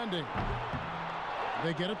 Rozier defending.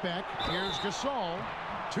 They get it back. Here's Gasol.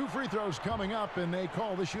 2 free throws coming up, and they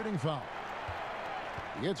call the shooting foul.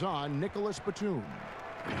 It's on Nicholas Batum.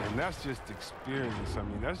 And that's just experience. I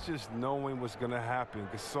mean, that's just knowing what's going to happen.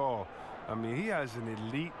 Gasol, I mean, he has an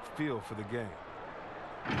elite feel for the game.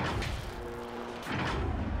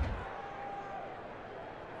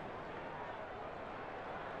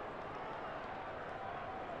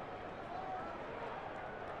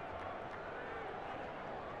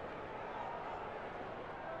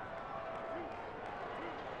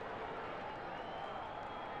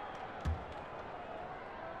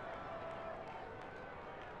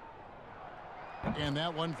 And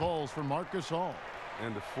that one falls for Marc Gasol.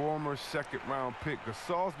 And the former second-round pick.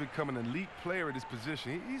 Gasol's become an elite player at his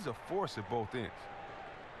position. He's a force at both ends.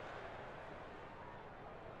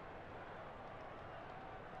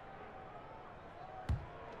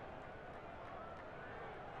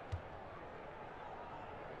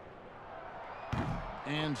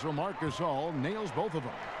 And so Marc Gasol nails both of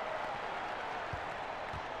them.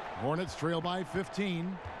 Hornets trail by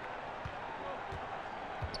 15.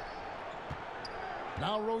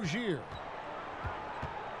 Now Rozier.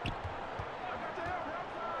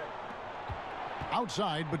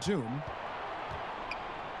 Outside Batum.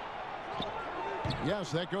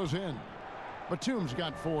 Yes, that goes in. Batum's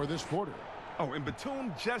got 4 this quarter. Oh, and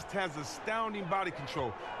Batum just has astounding body control,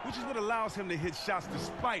 which is what allows him to hit shots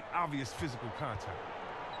despite obvious physical contact.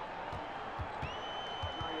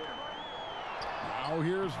 Now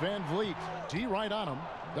here's Van Vliet. T right on him.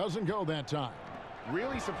 Doesn't go that time.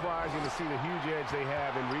 Really surprising to see the huge edge they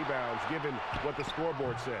have in rebounds, given what the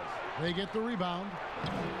scoreboard says. They get the rebound.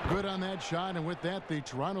 Good on that shot, and with that, the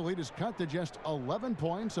Toronto lead is cut to just 11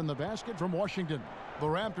 points in the basket from Washington. The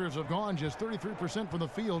Raptors have gone just 33% from the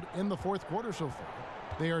field in the fourth quarter so far.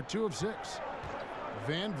 They are 2 of 6.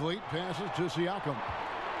 Van Vliet passes to Siakam.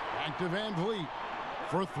 Back to Van Vliet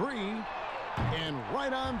for 3, and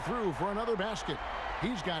right on through for another basket.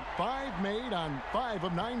 He's got 5 made on 5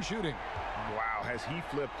 of 9 shooting. Wow, has he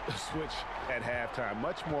flipped a switch at halftime.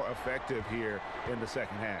 Much more effective here in the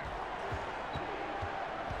second half.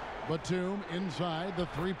 Batum inside the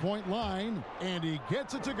 3-point line, and he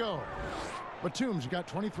gets it to go. Batum's got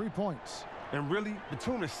 23 points. And really,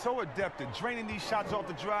 Batum is so adept at draining these shots off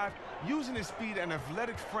the drive, using his speed and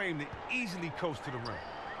athletic frame to easily coast to the rim.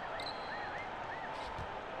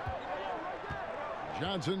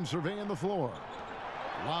 Johnson surveying the floor.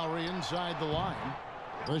 Lowry inside the line.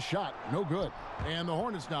 The shot, no good. And the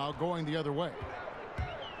Hornets now going the other way.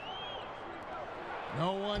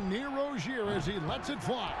 No one near Rozier as he lets it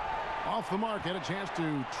fly. Off the mark, had a chance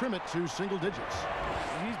to trim it to single digits.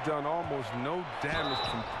 He's done almost no damage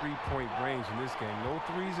from 3-point range in this game. No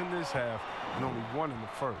threes in this half, and only 1 in the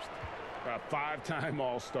first. A 5-time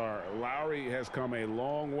All-Star. Lowry has come a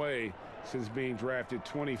long way since being drafted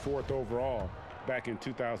 24th overall back in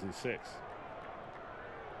 2006.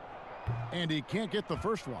 And he can't get the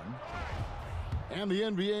first one. And the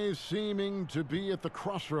NBA is seeming to be at the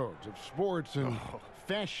crossroads of sports and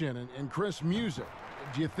fashion and Chris, music.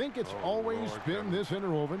 Do you think it's always been this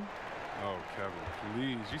interwoven? Oh, Kevin,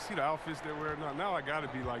 please. You see the outfits they're wearing now? Now I got to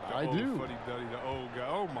be like the old fuddy-duddy, the old guy.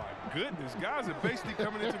 Oh, my goodness. Guys are basically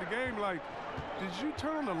coming into the game like, did you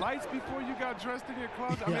turn on the lights before you got dressed in your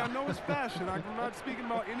closet? I mean, I know it's fashion. I'm not speaking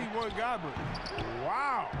about any one guy, but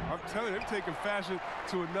wow. I'm telling you, they're taking fashion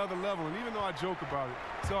to another level. And even though I joke about it,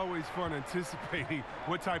 it's always fun anticipating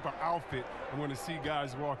what type of outfit I'm going to see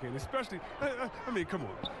guys walk in. Especially, I mean, come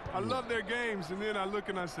on. I love their games, and then I look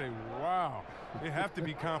and I say, wow. They have to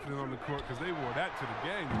be confident on the court because they wore that to the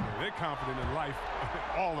game. You know, they're confident in life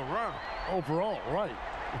all around. Overall, right.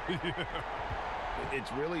 Yeah. It's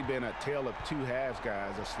really been a tale of two halves,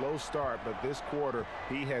 guys. A slow start, but this quarter,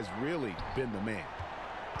 he has really been the man.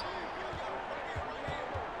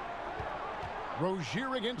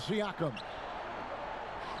 Rozier against Siakam.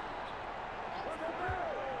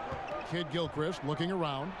 Kid Gilchrist looking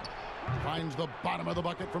around. Finds the bottom of the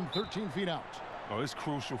bucket from 13 feet out. Oh, it's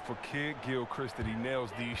crucial for Kid Gilchrist that he nails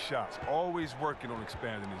these shots. Always working on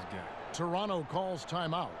expanding his game. Toronto calls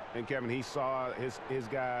timeout. And Kevin, he saw his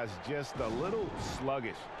guys just a little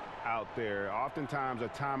sluggish out there. Oftentimes a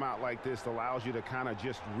timeout like this allows you to kind of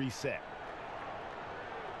just reset.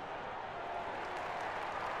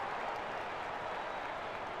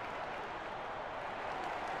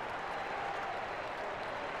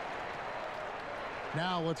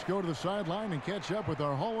 Now let's go to the sideline and catch up with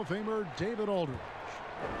our Hall of Famer, David Aldridge.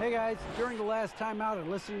 Hey, guys. During the last timeout, I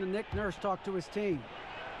listened to Nick Nurse talk to his team.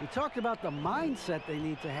 He talked about the mindset they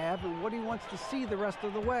need to have and what he wants to see the rest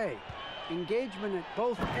of the way. Engagement at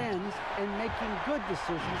both ends and making good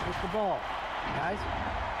decisions with the ball. Guys?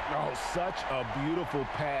 Oh, such a beautiful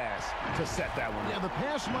pass to set that one. Yeah, the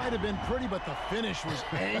pass might have been pretty, but the finish was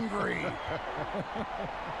angry.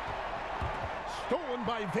 Stolen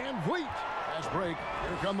by Van Vliet. Fast break.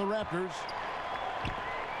 Here come the Raptors.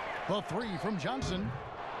 The three from Johnson.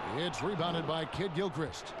 It's rebounded by Kid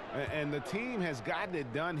Gilchrist. And the team has gotten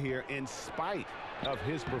it done here in spite of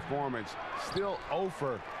his performance. Still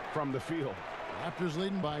 0 from the field. Raptors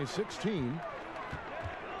leading by 16.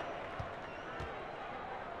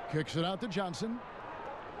 Kicks it out to Johnson.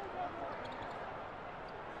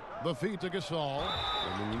 The feed to Gasol.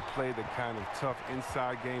 And when you play the kind of tough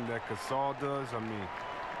inside game that Gasol does, I mean,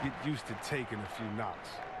 get used to taking a few knocks.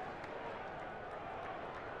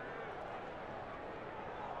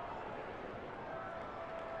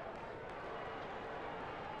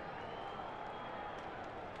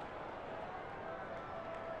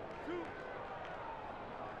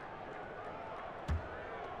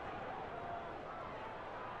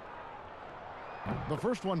 The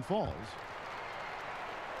first one falls.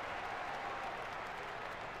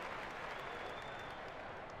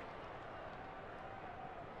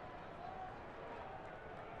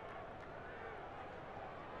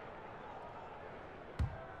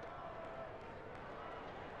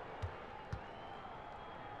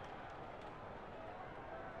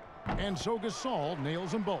 And so Gasol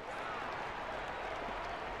nails them both.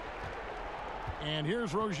 And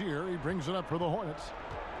here's Rozier. He brings it up for the Hornets.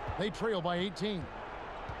 They trail by 18.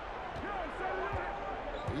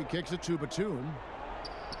 He kicks it to Batum.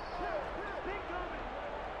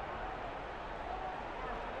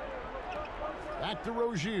 Back to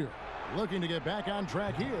Rozier. Looking to get back on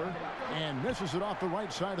track here. And misses it off the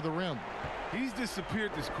right side of the rim. He's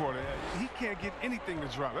disappeared this quarter. He can't get anything to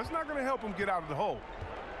drop. That's not going to help him get out of the hole.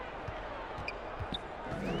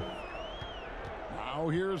 Now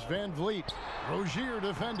here's Van Vliet. Rozier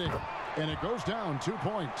defending. And it goes down 2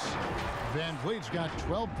 points. Van Vliet's got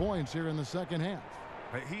 12 points here in the second half.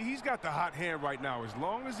 He's got the hot hand right now. As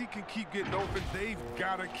long as he can keep getting open, they've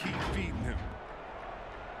got to keep feeding him.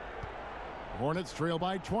 Hornets trail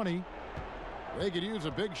by 20. They could use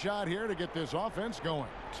a big shot here to get this offense going.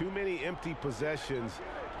 Too many empty possessions.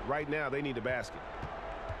 Right now, they need a basket.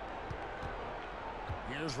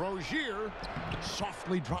 Here's Rozier.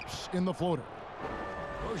 Softly drops in the floater.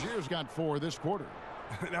 Rozier's got 4 this quarter.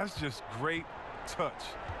 That's just great touch.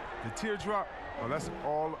 The teardrop, well, that's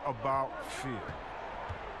all about fear.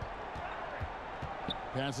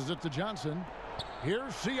 Passes it to Johnson.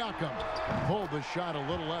 Here's Siakam. Pulled the shot a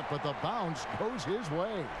little left, but the bounce goes his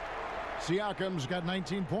way. Siakam's got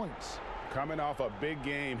 19 points. Coming off a big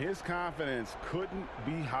game, his confidence couldn't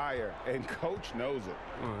be higher, and coach knows it.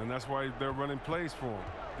 And that's why they're running plays for him.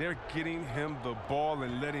 They're getting him the ball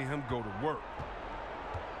and letting him go to work.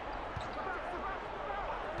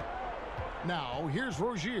 Now, here's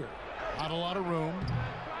Rozier. Not a lot of room.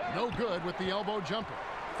 No good with the elbow jumper.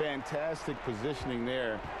 Fantastic positioning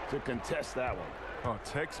there to contest that one. Oh,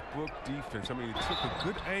 textbook defense. I mean, he took a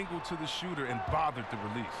good angle to the shooter and bothered the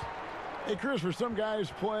release. Hey, Chris, for some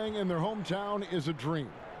guys, playing in their hometown is a dream.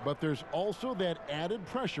 But there's also that added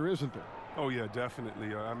pressure, isn't there? Oh, yeah,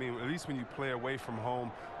 definitely. I mean, at least when you play away from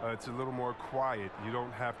home, it's a little more quiet. You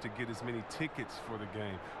don't have to get as many tickets for the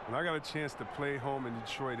game. When I got a chance to play home in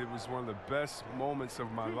Detroit, it was one of the best moments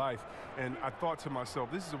of my life. And I thought to myself,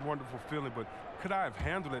 this is a wonderful feeling, but could I have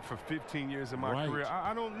handled it for 15 years of my career?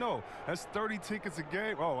 I don't know. That's 30 tickets a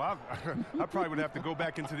game. Oh, I probably would have to go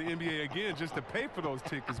back into the NBA again just to pay for those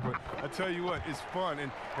tickets. But I tell you what, it's fun.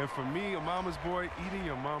 And for me, a mama's boy, eating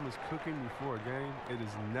your mama's cooking before a game, it is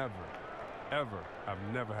never, ever, I've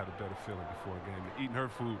never had a better feeling before a game than eating her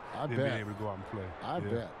food than being able to go out and play. I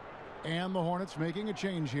bet. And the Hornets making a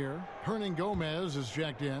change here. Hernangomez is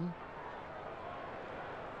checked in.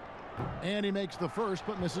 And he makes the first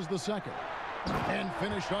but misses the second. And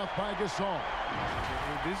finished off by Gasol.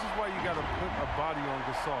 This is why you got to put a body on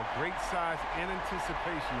Gasol. Great size and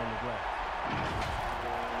anticipation on the glass.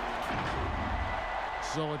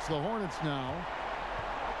 So it's the Hornets now.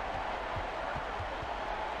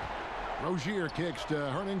 Rozier kicks to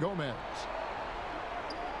Hernangomez.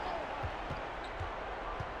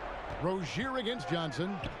 Rozier against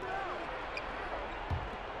Johnson.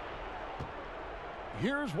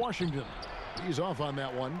 Here's Washington. He's off on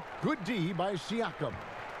that one. Good D by Siakam.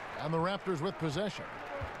 And the Raptors with possession.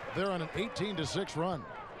 They're on an 18-6 run.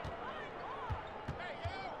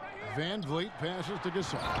 Van Vliet passes to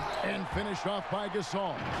Gasol. And finished off by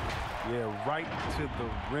Gasol. Yeah, right to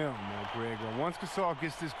the rim, McGregor. Once Gasol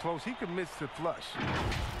gets this close, he commits to flush.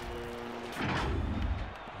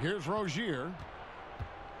 Here's Rozier.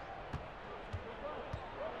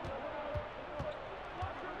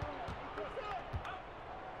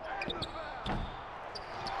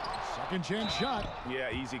 Second chance shot.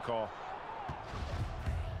 Yeah, easy call.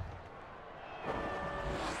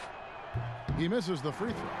 He misses the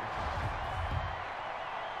free throw.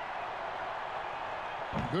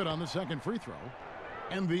 Good on the second free throw.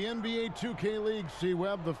 And the NBA 2K League,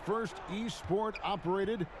 C-Web, the first e-sport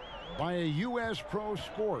operated by a U.S. pro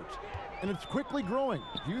sport. And it's quickly growing.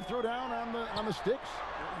 Do you throw down on the sticks?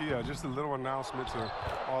 Yeah, just a little announcement to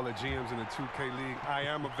all the GMs in the 2K League. I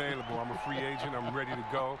am available. I'm a free agent. I'm ready to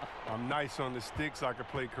go. I'm nice on the sticks. I can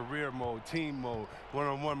play career mode, team mode,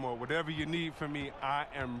 one-on-one mode. Whatever you need from me, I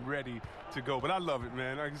am ready to go. But I love it,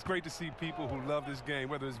 man. It's great to see people who love this game,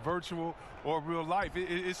 whether it's virtual or real life.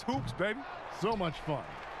 It's hoops, baby. So much fun.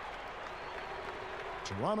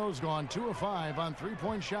 Toronto's gone 2 of 5 on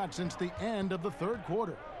three-point shots since the end of the third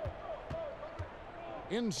quarter.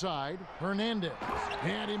 Inside, Hernandez.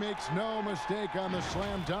 And he makes no mistake on the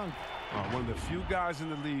slam dunk. One of the few guys in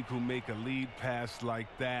the league who make a lead pass like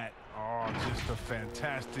that. Oh, just a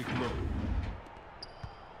fantastic look.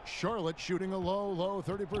 Charlotte shooting a low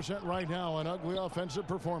 30% right now. An ugly offensive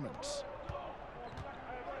performance.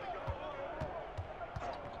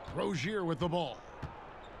 Rozier with the ball.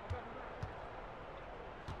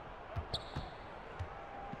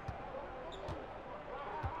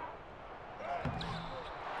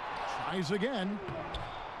 Tries again.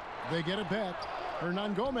 They get it back.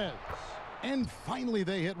 Hernangomez. And finally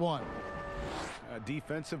they hit one. A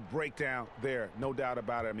defensive breakdown there, no doubt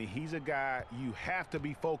about it. I mean, he's a guy you have to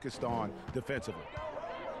be focused on defensively.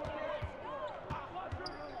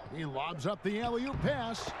 He lobs up the alley-oop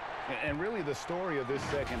pass. And really the story of this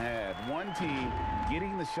second half, one team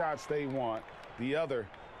getting the shots they want, the other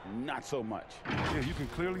not so much. Yeah, you can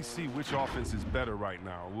clearly see which offense is better right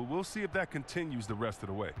now. We'll see if that continues the rest of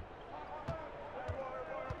the way.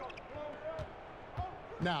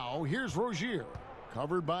 Now, here's Rozier,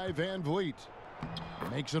 covered by Van Vliet.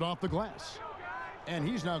 Makes it off the glass. And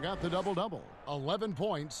he's now got the double-double, 11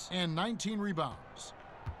 points and 19 rebounds.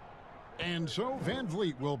 And so Van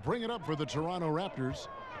Vliet will bring it up for the Toronto Raptors.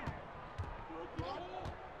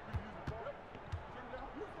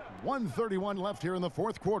 1:31 left here in the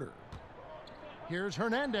fourth quarter. Here's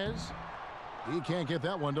Hernandez. He can't get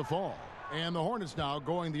that one to fall. And the Hornets now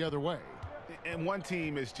going the other way. And one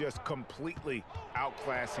team is just completely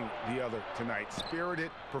outclassing the other tonight.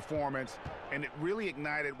 Spirited performance, and it really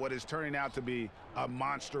ignited what is turning out to be a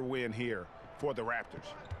monster win here for the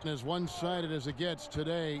Raptors. As one-sided as it gets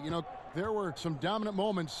today, you know, there were some dominant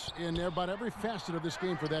moments in about every facet of this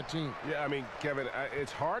game for that team. Yeah, I mean, Kevin,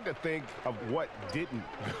 it's hard to think of what didn't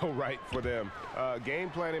go right for them. Game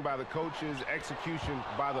planning by the coaches, execution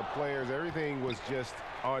by the players, everything was just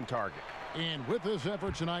on target. And with this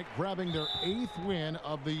effort tonight, grabbing their 8th win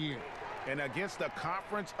of the year. And against a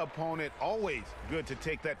conference opponent, always good to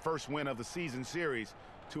take that first win of the season series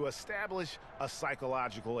to establish a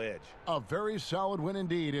psychological edge. A very solid win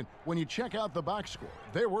indeed. And when you check out the box score,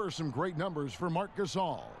 there were some great numbers for Marc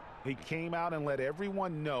Gasol. He came out and let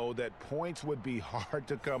everyone know that points would be hard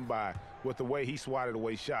to come by with the way he swatted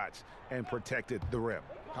away shots and protected the rim.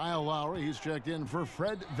 Kyle Lowry, he's checked in for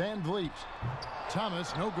Fred VanVleet.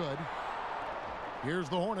 Thomas, no good. Here's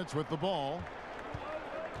the Hornets with the ball.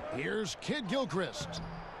 Here's Kid Gilchrist.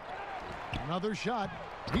 Another shot.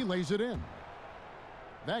 He lays it in.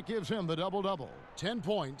 That gives him the double-double. 10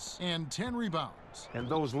 points and 10 rebounds. And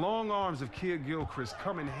those long arms of Kid Gilchrist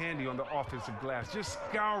come in handy on the offensive glass, just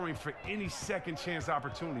scouring for any second chance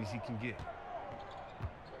opportunities he can get.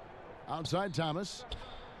 Outside Thomas.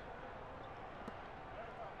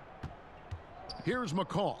 Here's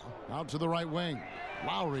McCaw out to the right wing.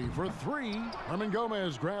 Lowry for three.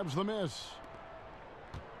 Hernangomez grabs the miss.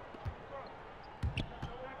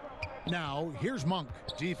 Now here's Monk.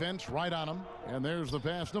 Defense right on him. And there's the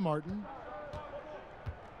pass to Martin.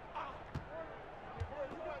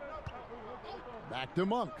 Back to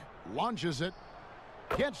Monk. Launches it.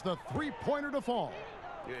 Gets the three-pointer to fall.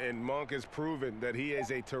 And Monk has proven that he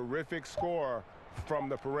is a terrific scorer from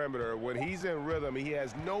the perimeter. When he's in rhythm, he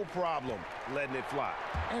has no problem letting it fly.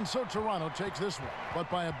 And so Toronto takes this one, but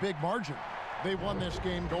by a big margin. They won this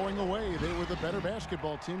game going away. They were the better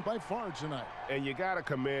basketball team by far tonight. And you got to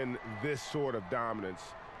commend this sort of dominance,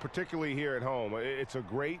 particularly here at home. It's a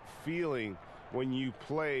great feeling when you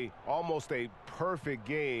play almost a perfect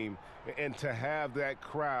game and to have that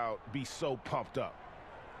crowd be so pumped up.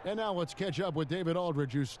 And now let's catch up with David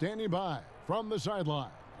Aldridge, who's standing by from the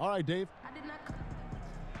sideline. All right, Dave.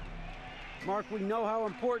 Mark, we know how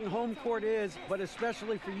important home court is, but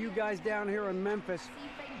especially for you guys down here in Memphis.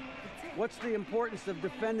 What's the importance of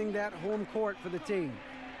defending that home court for the team?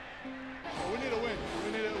 We need to win.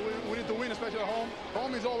 We need to win, especially at home.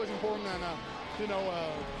 Home is always important, and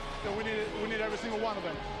we need every single one of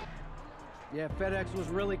them. Yeah, FedEx was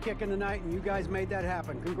really kicking tonight, and you guys made that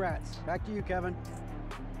happen. Congrats. Back to you, Kevin.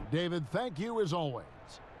 David, thank you as always.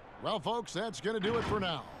 Well, folks, that's going to do it for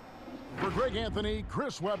now. For Greg Anthony,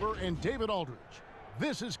 Chris Webber, and David Aldridge,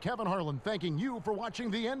 this is Kevin Harlan thanking you for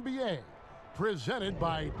watching the NBA, presented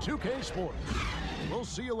by 2K Sports. We'll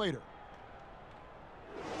see you later.